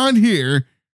going on here?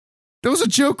 That was a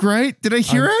joke, right? Did I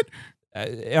hear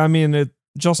it? I mean,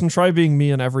 Justin, try being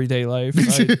me in everyday life.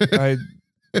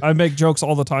 I make jokes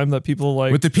all the time that people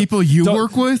like. With the people you don't-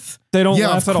 work with? They don't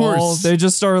Yeah, laugh of at all. course. They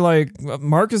just are like,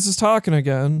 Marcus is talking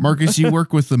again. Marcus, you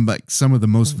work with them like some of the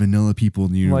most vanilla people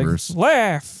in the Like, universe.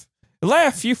 laugh,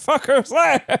 you fuckers,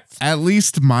 laugh. At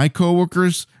least my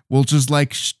coworkers will just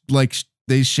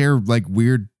they share like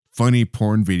weird, funny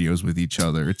porn videos with each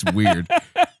other. It's weird.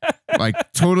 Like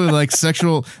totally like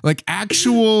sexual, like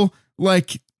actual,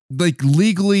 like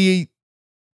legally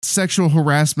sexual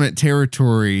harassment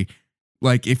territory.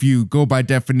 Like if you go by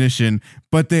definition,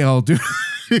 but they all do.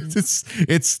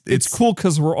 It's cool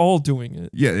because we're all doing it.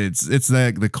 Yeah, it's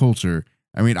the culture.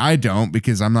 I mean, I don't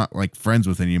because I'm not like friends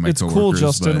with any of my It's coworkers. cool,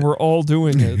 Justin. but- We're all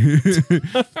doing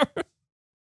it.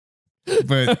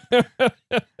 But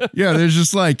yeah, there's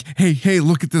just like, hey,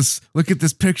 look at this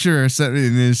picture or something,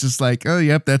 and it's just like, oh,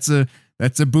 yep, that's a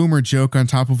boomer joke on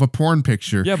top of a porn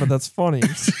picture. Yeah, but that's funny.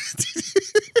 It's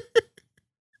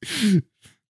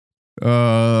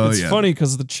It's funny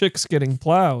because the chick's getting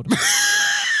plowed.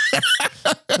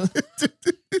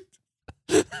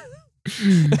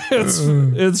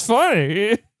 It's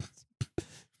funny.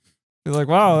 You're like,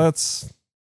 wow, that's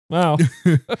wow.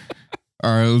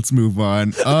 All right, let's move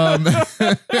on.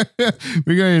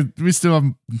 We still have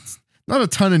not a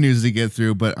ton of news to get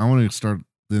through, but I want to start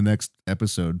the next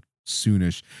episode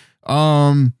soonish.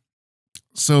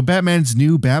 So Batman's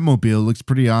new Batmobile looks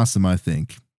pretty awesome, I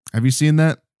think. Have you seen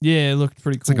that? Yeah, it looked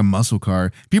pretty cool. It's like a muscle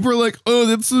car. People are like, oh,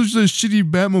 that's such a shitty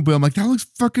Batmobile. I'm like, that looks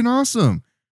fucking awesome.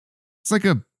 It's like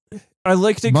a I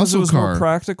liked it because it muscle was car. more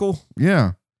practical.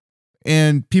 Yeah.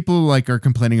 And people like are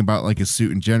complaining about like a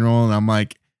suit in general. And I'm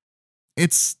like,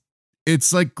 it's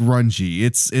like grungy.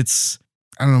 It's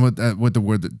I don't know what the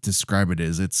word to describe it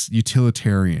is. It's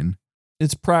utilitarian.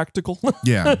 It's practical.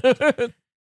 Yeah.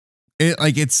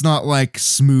 It's not like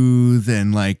smooth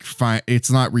and like fine. It's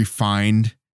not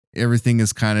refined. Everything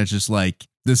is kind of just like,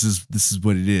 this is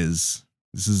what it is.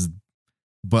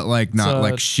 But like not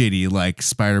like shitty, like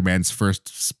Spider-Man's first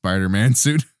Spider-Man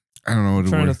suit. I don't know what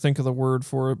Trying to think of the word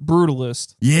for it.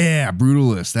 Brutalist. Yeah,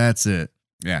 brutalist. That's it.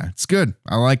 Yeah, it's good.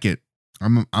 I like it.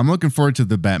 I'm looking forward to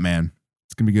the Batman.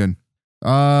 It's gonna be good.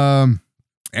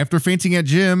 After fainting at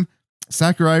gym,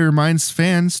 Sakurai reminds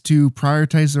fans to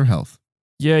prioritize their health.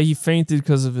 Yeah, he fainted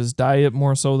because of his diet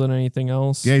more so than anything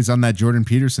else. Yeah, he's on that Jordan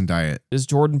Peterson diet. Is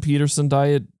Jordan Peterson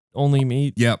diet only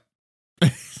meat? Yep.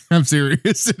 I'm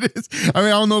serious. It is. I mean,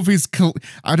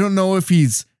 I don't know if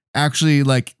he's actually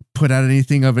like put out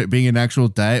anything of it being an actual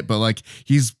diet, but like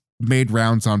he's made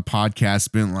rounds on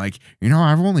podcasts been like,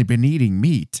 I've only been eating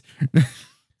meat.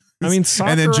 I mean,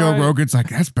 and then Joe Rogan's like,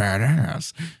 that's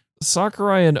badass.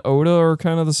 Sakurai and Oda are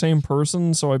kind of the same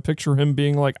person, so I picture him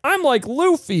being like, I'm like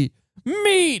Luffy,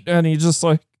 meat, and he just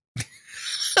like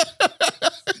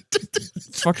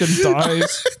Fucking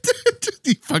dies.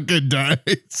 He fucking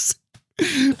dies.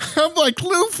 I'm like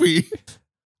Luffy.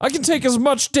 I can take as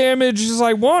much damage as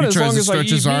I want He as tries long to as I stretch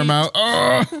eat his arm meat. out.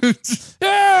 Oh.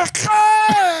 Yeah,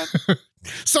 God!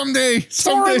 Someday.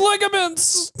 Torn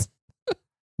ligaments.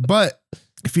 But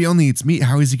if he only eats meat,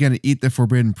 how is he going to eat the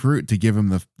forbidden fruit to give him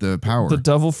the power? The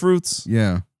devil fruits.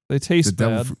 Yeah. They taste The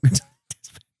devil bad.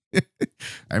 fruit.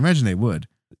 I imagine they would.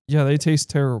 Yeah, they taste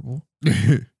terrible.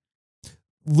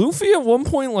 Luffy at one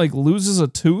point like loses a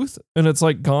tooth and it's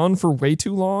like gone for way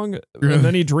too long, Really? and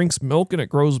then he drinks milk and it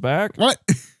grows back. What?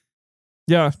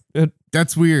 Yeah,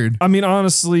 That's weird. I mean,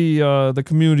 honestly, the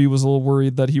community was a little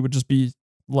worried that he would just be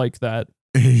like that,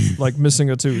 like missing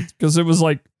a tooth, because it was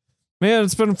like, man,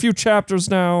 it's been a few chapters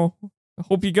now. I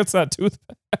hope he gets that tooth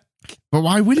back But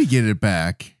why would he get it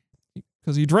back?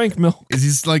 because he drank milk. Is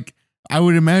he's like, I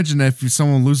would imagine if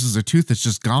someone loses a tooth, it's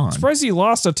just gone. I'm surprised he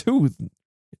lost a tooth.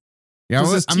 Yeah,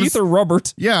 Because his teeth are rubber.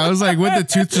 yeah, I was like, would the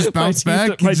tooth just bounce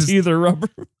back? My It just- teeth are rubber.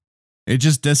 It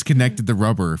just disconnected the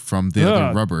rubber from the other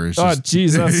Ugh. rubber. It's Oh, just,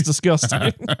 jeez, that's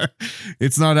disgusting.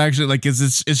 It's not actually like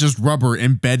it's just rubber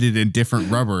embedded in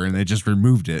different rubber, and they just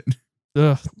removed it.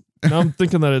 Ugh. Now I'm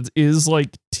thinking that it is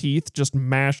like teeth just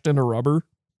mashed into rubber.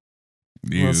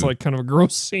 That's Ew. like kind of a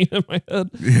gross scene in my head.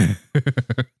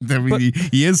 I mean,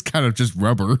 he is kind of just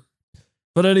rubber.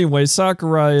 But anyway,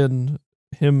 Sakurai and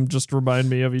him just remind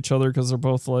me of each other because they're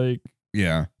both like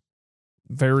Yeah.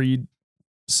 very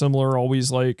similar,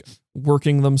 always like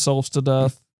working themselves to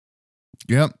death.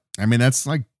 Yep. I mean, that's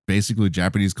like basically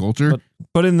Japanese culture.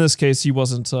 But in this case, he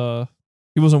wasn't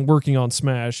working on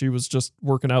Smash. He was just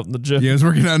working out in the gym, Yeah, he was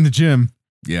working out in the gym.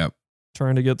 Yep.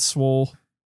 trying to get swole.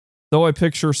 Though I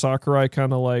picture Sakurai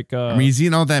kind of like I mean, he's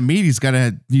eating all that meat. He's got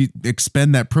to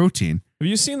expend that protein. have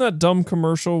you seen that dumb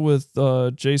commercial with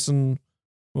Jason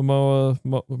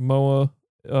Momoa,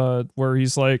 where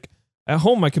he's like, at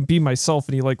home I can be myself,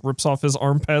 and he like rips off his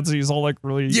arm pads and he's all like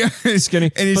really Yeah.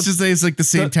 skinny. And But- it's like the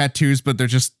same tattoos, but they're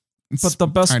just But the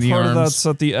best tiny part of arms. that's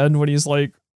at the end when he's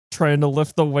like trying to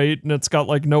lift the weight and it's got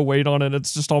like no weight on it.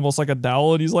 It's just almost like a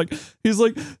dowel, and he's like,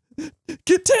 take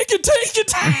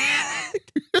it.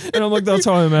 And I'm like, that's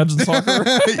how I imagine soccer.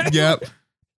 Yep.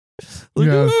 Like,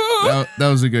 Yeah. "Ah!" That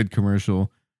was a good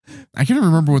commercial. I can't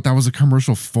remember what that was a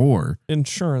commercial for.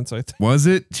 Insurance, I think. Was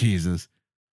it? Jesus.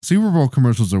 Super Bowl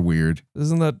commercials are weird.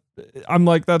 Isn't that? I'm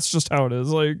like, that's just how it is.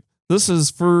 Like, this is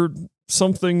for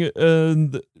something,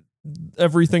 and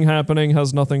everything happening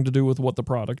has nothing to do with what the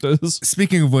product is.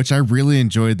 Speaking of which, I really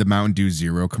enjoyed the Mountain Dew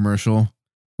Zero commercial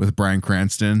with Bryan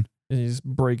Cranston. And he's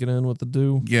breaking in with the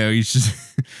do. Yeah, he's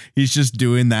just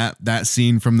doing that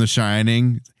scene from The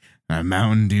Shining. A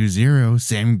Mountain Dew Zero,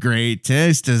 same great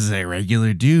taste as a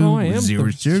regular Dew Oh, I with am zero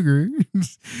thirsty. sugar.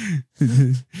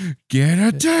 Get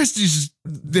a taste. He's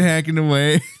just hacking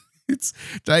away.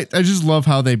 I just love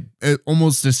how they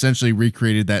almost essentially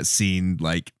recreated that scene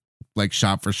like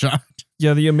shot for shot.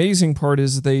 Yeah, the amazing part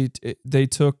is they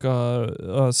took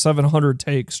 700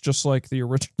 takes just like the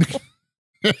original.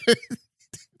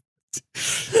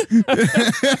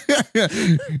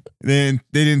 They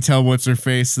didn't tell what's her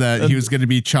face that he was going to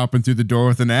be chopping through the door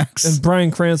with an axe. And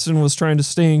Bryan Cranston was trying to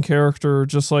stay in character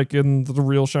just like in the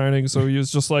real Shining, so he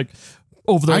was just like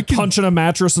over there punching a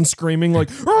mattress and screaming like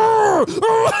 "Arr!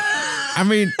 Arr!" I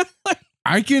mean,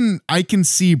 I can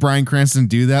see Bryan Cranston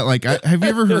do that. Like, have you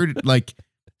ever heard like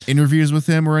interviews with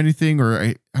him or anything,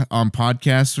 or on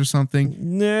podcasts or something?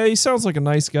 Nah, he sounds like a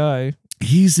nice guy.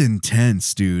 He's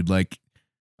intense, dude. Like,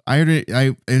 I heard it.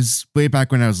 It was way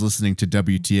back when I was listening to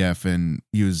WTF, and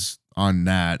he was on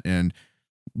that, and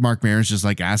Mark Maron's just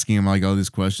like asking him like all these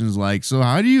questions, like, so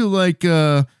how do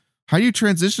you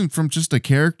transition from just a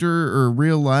character or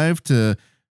real life to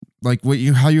like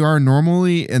how you are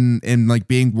normally and like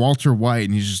being Walter White?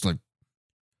 And he's just like,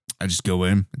 I just go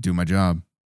in and do my job.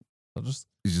 It's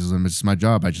just my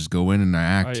job. I just go in and I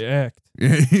act. I act.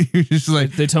 He's just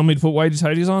like, They tell me to put whitey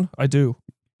tighties on. I do.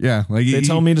 yeah, like They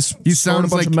tell me to. he throw in a sounds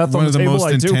bunch like of meth one on of the the table. most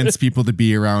I do intense it. people to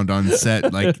be around on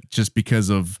set, like just because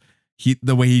of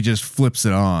the way he just flips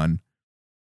it on.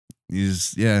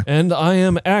 He's And I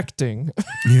am acting.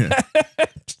 yeah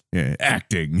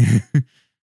acting.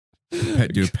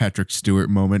 Do a Patrick Stewart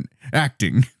moment.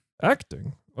 Acting.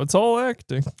 Acting. It's all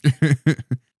acting.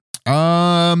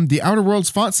 The Outer Worlds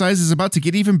font size is about to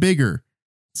get even bigger.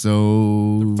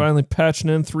 So Finally patching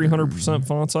in 300%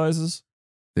 font sizes.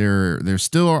 they're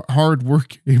still hard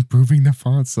work improving the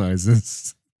font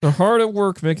sizes. They're hard at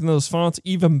work making those fonts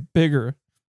even bigger.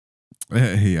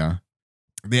 Yeah.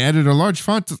 They added a large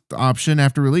font option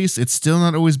after release. It's still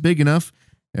not always big enough.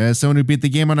 As someone who beat the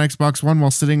game on Xbox One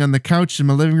while sitting on the couch in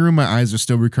my living room, my eyes are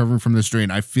still recovering from the strain.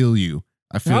 I feel you.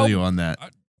 I feel you on that.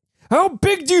 How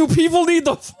big do you people need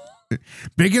the?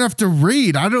 Big enough to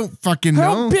read. I don't fucking know.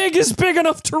 How big is big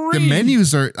enough to read? The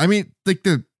menus are, I mean, like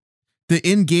the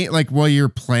in-game, like while you're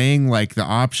playing, like the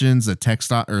options, the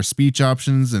text or speech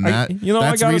options and that's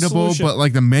I got readable, but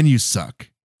like the menus suck.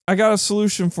 I got a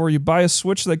solution for you. Buy a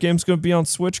Switch. That game's going to be on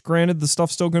Switch. Granted, the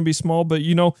stuff's still going to be small, but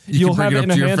you'll have it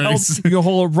in a handheld. You'll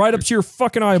hold it right up to your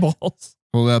fucking eyeballs.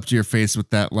 Hold it up to your face with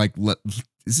that, like,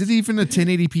 is it even a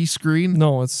 1080p screen?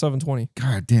 No, it's 720.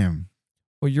 God damn.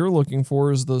 What you're looking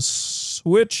for is the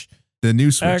Switch. The new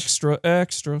Switch.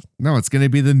 Extra. No, it's going to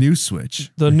be the new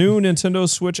Switch. The new Nintendo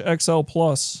Switch XL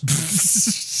Plus.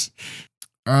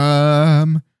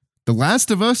 The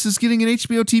Last of Us is getting an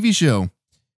HBO TV show.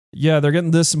 Yeah, they're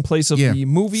getting this in place of the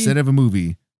movie. Instead of a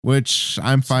movie, which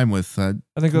I'm fine with. I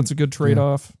think that's a good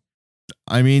trade-off.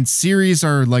 I mean, series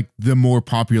are like the more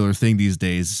popular thing these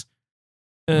days.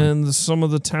 And some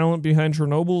of the talent behind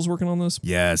Chernobyl is working on this.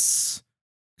 Yes.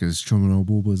 Because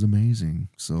Chernobyl was amazing.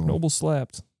 So Chernobyl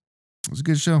slapped. It was a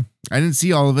good show. I didn't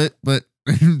see all of it, but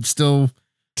still.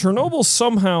 Chernobyl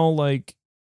somehow, like,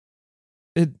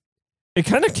 it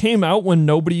kind of came out when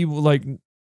nobody, like,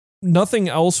 nothing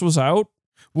else was out.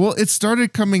 Well, it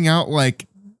started coming out, like,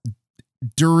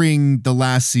 during the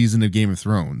last season of Game of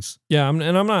Thrones. Yeah, I'm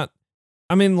not,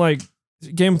 I mean, like,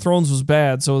 Game of Thrones was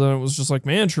bad, so then it was just like,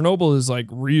 man, Chernobyl is, like,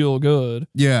 real good.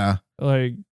 Yeah.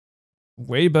 Like,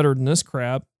 way better than this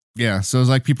crap. Yeah, so it's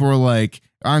like people were like,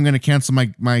 I'm going to cancel my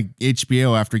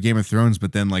HBO after Game of Thrones,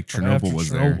 but then like Chernobyl was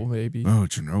there. Maybe. Oh,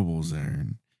 Chernobyl's there.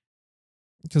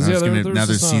 Because now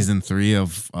there's season 3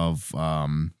 of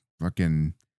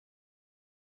fucking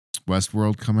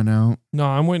Westworld coming out. No,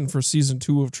 I'm waiting for season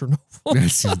 2 of Chernobyl.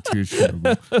 Season 2 of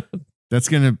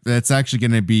Chernobyl. That's actually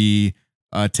gonna be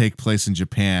take place in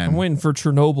Japan. I'm waiting for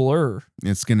Chernobyl.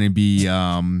 It's gonna be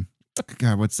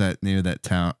God, what's that name of that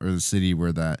town or the city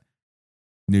where that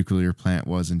nuclear plant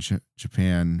was in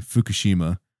Japan?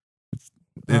 Fukushima.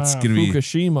 It's gonna be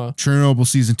Fukushima. Chernobyl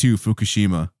season 2,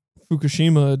 Fukushima.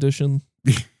 Fukushima edition.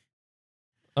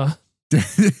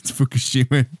 It's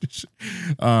Fukushima.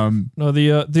 No,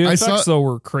 the effects though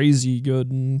were crazy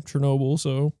good in Chernobyl.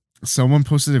 So someone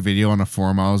posted a video on a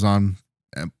forum I was on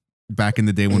back in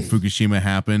the day when Fukushima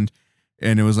happened,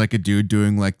 and it was like a dude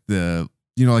doing like the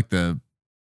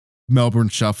Melbourne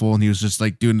Shuffle, and he was just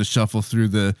like doing the shuffle through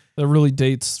the. That really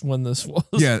dates when this was.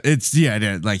 Yeah,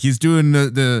 like he's doing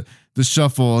the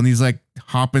shuffle, and he's like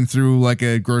hopping through like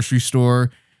a grocery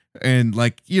store, and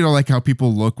like like how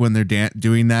people look when they're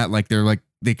doing that, like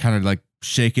they kind of like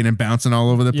shaking and bouncing all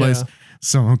over the place. Yeah.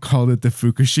 Someone called it the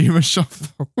Fukushima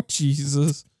Shuffle.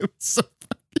 Jesus, it was so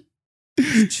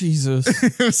Jesus,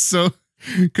 it was so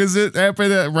because it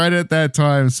happened right at that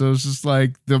time, so it's just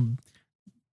like the.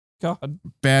 God.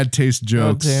 Bad taste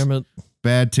jokes. God damn it.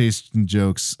 Bad taste in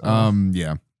jokes.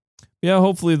 Yeah. Yeah,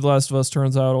 hopefully The Last of Us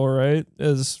turns out all right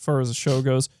as far as the show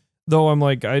goes. Though I'm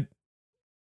like, are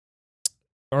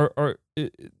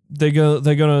they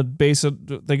gonna base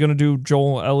it? They gonna do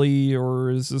Joel Ellie, or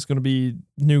is this gonna be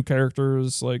new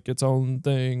characters like its own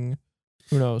thing?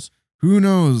 Who knows? Who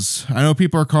knows? I know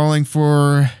people are calling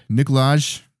for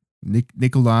Nikolaj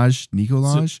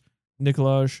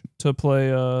to play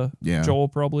Joel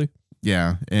probably.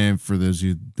 Yeah, and for those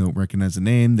who don't recognize the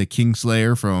name, the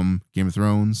Kingslayer from Game of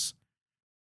Thrones,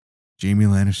 Jaime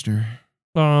Lannister,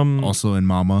 also in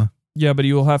Mama. Yeah, but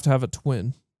you will have to have a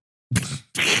twin.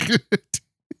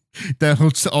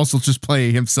 That'll also just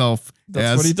play himself.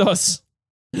 That's what he does.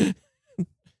 I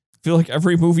feel like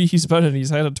every movie he's been in,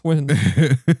 he's had a twin.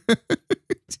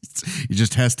 He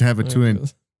just has to have a twin.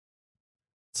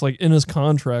 It's like in his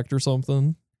contract or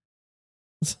something.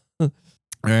 All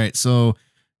right, so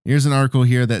here's an article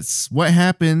here that's what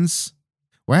happens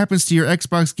to your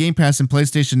Xbox Game Pass and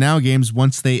PlayStation Now games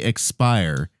once they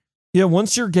expire. Yeah,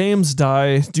 once your games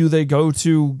die, do they go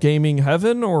to gaming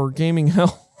heaven or gaming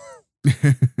hell?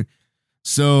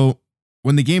 So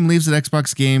when the game leaves the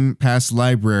Xbox Game Pass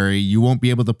library, you won't be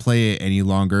able to play it any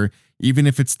longer, even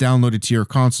if it's downloaded to your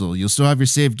console. You'll still have your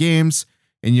saved games,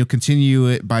 and you'll continue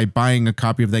it by buying a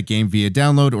copy of that game via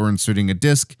download or inserting a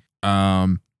disc.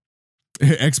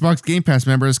 Xbox Game Pass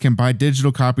members can buy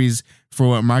digital copies for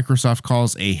what Microsoft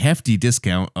calls a hefty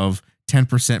discount of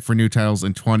 10% for new titles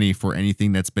and 20% for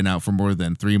anything that's been out for more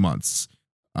than 3 months.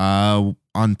 On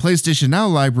PlayStation Now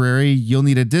library, you'll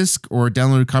need a disc or a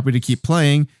downloaded copy to keep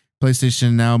playing.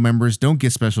 PlayStation Now members don't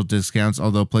get special discounts,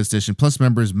 although PlayStation Plus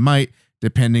members might,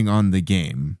 depending on the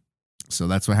game. So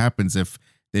that's what happens if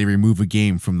they remove a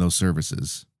game from those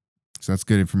services. So that's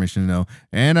good information to know.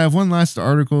 And I have one last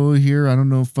article here. I don't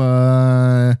know if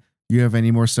you have any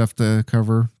more stuff to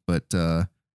cover, but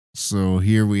So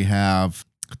here we have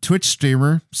Twitch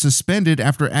streamer suspended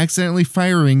after accidentally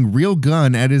firing real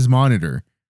gun at his monitor.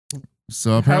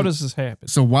 So How does this happen?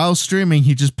 So while streaming,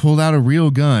 he just pulled out a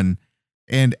real gun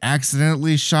and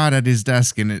accidentally shot at his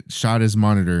desk, and it shot his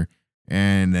monitor,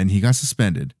 and then he got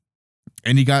suspended.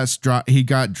 And he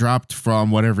got dropped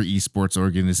from whatever esports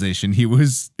organization he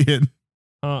was in.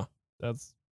 Huh.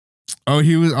 That's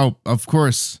Of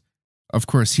course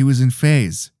he was in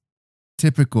FaZe.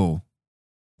 Typical.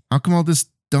 How come all this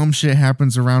dumb shit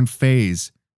happens around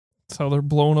FaZe? that's how they're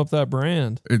blowing up that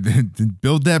brand.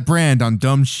 Build that brand on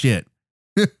dumb shit.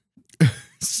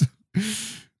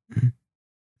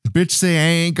 Bitch say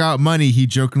I ain't got money, he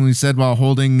jokingly said while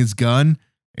holding his gun.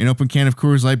 An open can of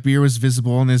Coors Light beer was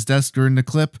visible on his desk during the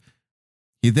clip.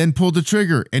 He then pulled the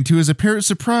trigger, and to his apparent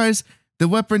surprise, the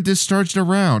weapon discharged a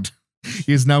round.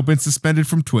 He has now been suspended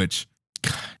from Twitch.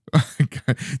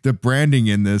 The branding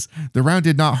in this. The round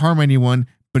did not harm anyone,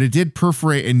 but it did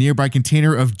perforate a nearby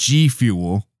container of G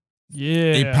Fuel,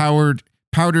 Yeah. a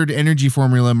powdered energy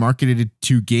formula marketed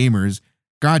to gamers.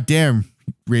 God damn,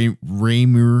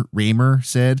 Raymer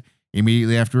said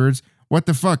immediately afterwards. What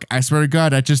the fuck? I swear to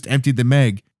God, I just emptied the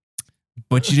Meg.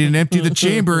 But you didn't empty the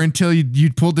chamber until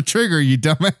you pulled the trigger, you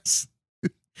dumbass.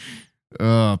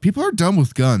 People are dumb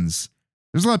with guns.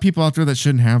 There's a lot of people out there that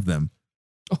shouldn't have them.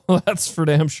 Oh, that's for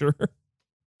damn sure.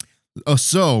 Oh,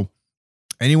 so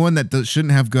anyone that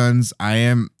shouldn't have guns,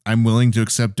 I'm willing to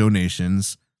accept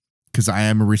donations because I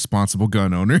am a responsible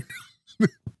gun owner.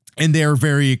 And they are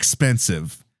very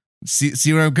expensive.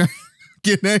 See what I'm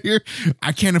getting at here?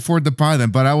 I can't afford to buy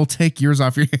them, but I will take yours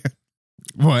off your hand.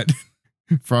 What?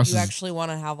 Frost You is- actually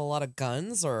want to have a lot of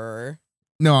guns, or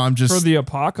No, I'm just For the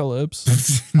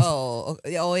apocalypse. oh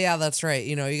yeah, that's right.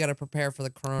 You know, you got to prepare for the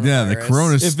coronavirus. Yeah, the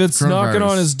coronavirus. If it's knocking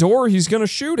on his door, he's gonna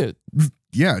shoot it.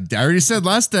 Yeah, I already said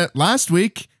last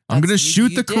week. I'm gonna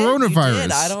shoot the coronavirus. You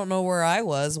did. I don't know where I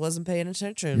wasn't paying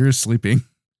attention. You're sleeping.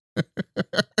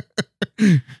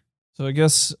 So I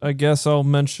guess I'll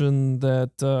mention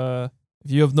that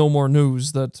if you have no more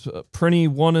news, that Prinny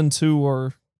 1 and 2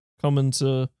 are coming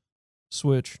to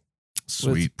Switch.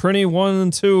 Sweet. With Prinny 1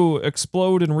 and 2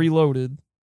 Explode and Reloaded.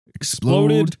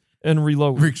 Exploded and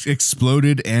Reloaded.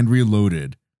 Exploded and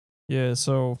reloaded. Yeah,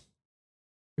 so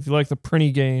if you like the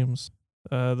Prinny games,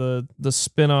 the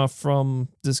spin-off from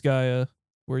Disgaea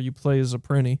where you play as a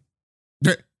Prinny.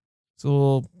 Yeah. It's a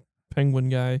little penguin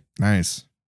guy. Nice.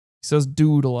 He says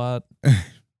dude a lot.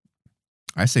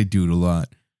 I say dude a lot.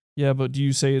 Yeah, but do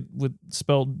you say it with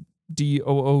spelled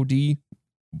D-O-O-D?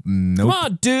 Nope. Come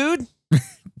on, dude!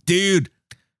 Dude.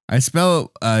 I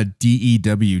spell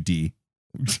D-E-W-D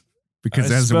because I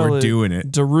that's the spell word it doing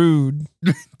it. Darude.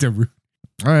 All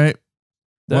right.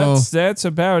 That's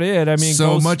about it. I mean,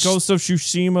 so Ghost of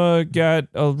Tsushima got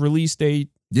a release date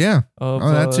Yeah. of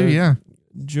that too, yeah.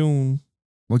 June.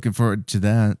 Looking forward to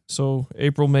that. So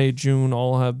April, May, June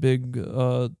all have big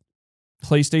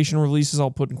PlayStation releases.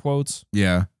 I'll put in quotes.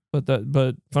 Yeah. But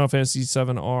Final Fantasy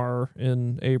VII R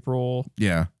in April,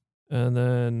 Yeah. and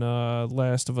then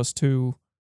Last of Us 2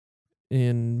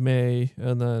 in May,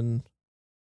 and then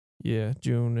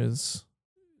June is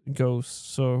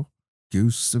Ghost. So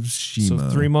Ghost of Tsushima.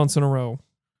 3 months in a row.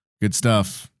 Good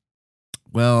stuff.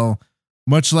 Well,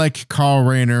 much like Carl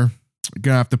Rayner, you're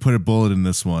gonna have to put a bullet in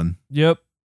this one. Yep.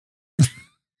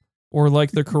 Or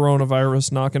like the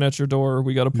coronavirus knocking at your door,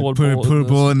 we got to pull a bullet. Put a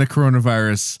bullet in the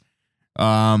coronavirus.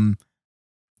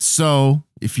 So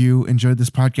if you enjoyed this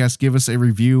podcast, give us a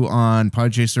review on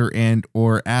Podchaser and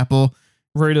or Apple.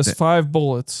 Rate us 5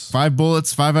 bullets. 5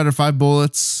 bullets, 5 out of 5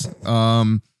 bullets.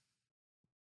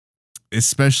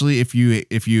 Especially if you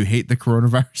hate the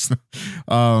coronavirus.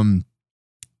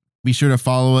 Be sure to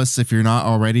follow us if you're not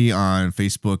already on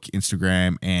Facebook,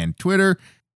 Instagram, and Twitter.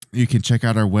 You can check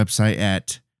out our website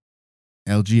at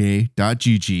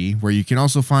lga.gg, where you can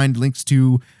also find links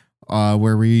to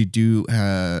where we do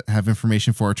have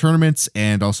information for our tournaments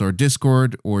and also our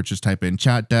Discord, or just type in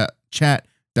chat.lga.gg.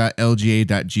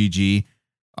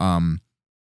 And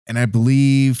I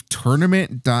believe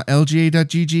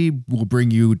tournament.lga.gg will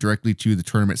bring you directly to the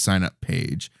tournament sign up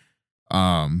page.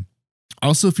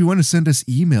 Also, if you want to send us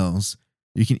emails,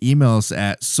 you can email us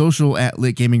at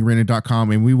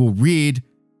social@litgamingarena.com, and we will read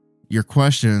your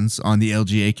questions on the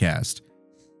LGA cast.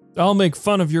 I'll make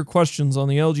fun of your questions on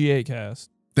the LGA cast.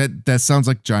 That sounds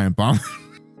like Giant Bomb.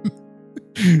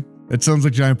 That sounds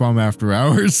like Giant Bomb after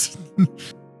hours.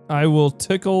 I will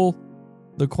tickle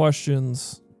the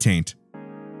questions. Taint.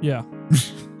 Yeah.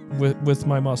 with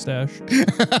my mustache.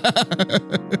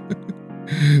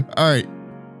 All right.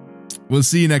 We'll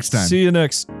see you next time. See you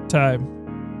next time.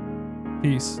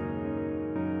 Peace.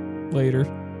 Later.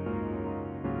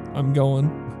 I'm going.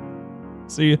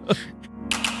 See ya.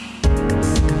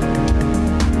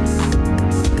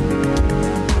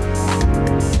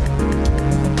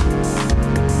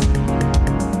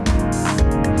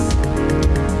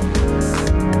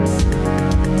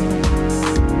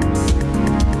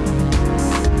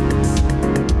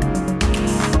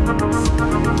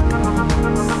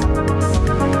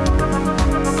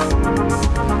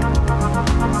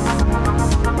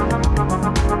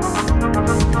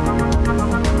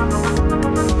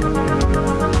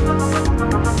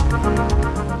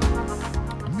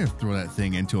 I'm gonna throw that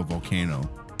thing into a volcano.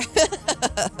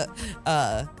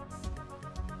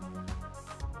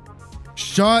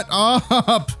 Shut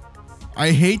up!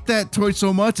 I hate that toy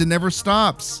so much, it never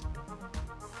stops.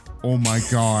 Oh my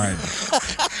god.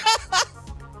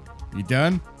 You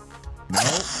done? No?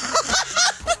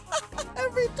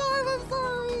 Every time, I'm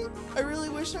sorry. I really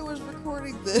wish I was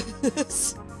recording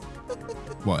this.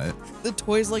 What? The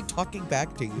toy's like talking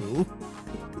back to you.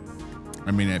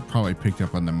 I mean, it probably picked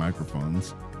up on the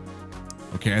microphones.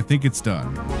 Okay, I think it's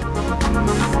done.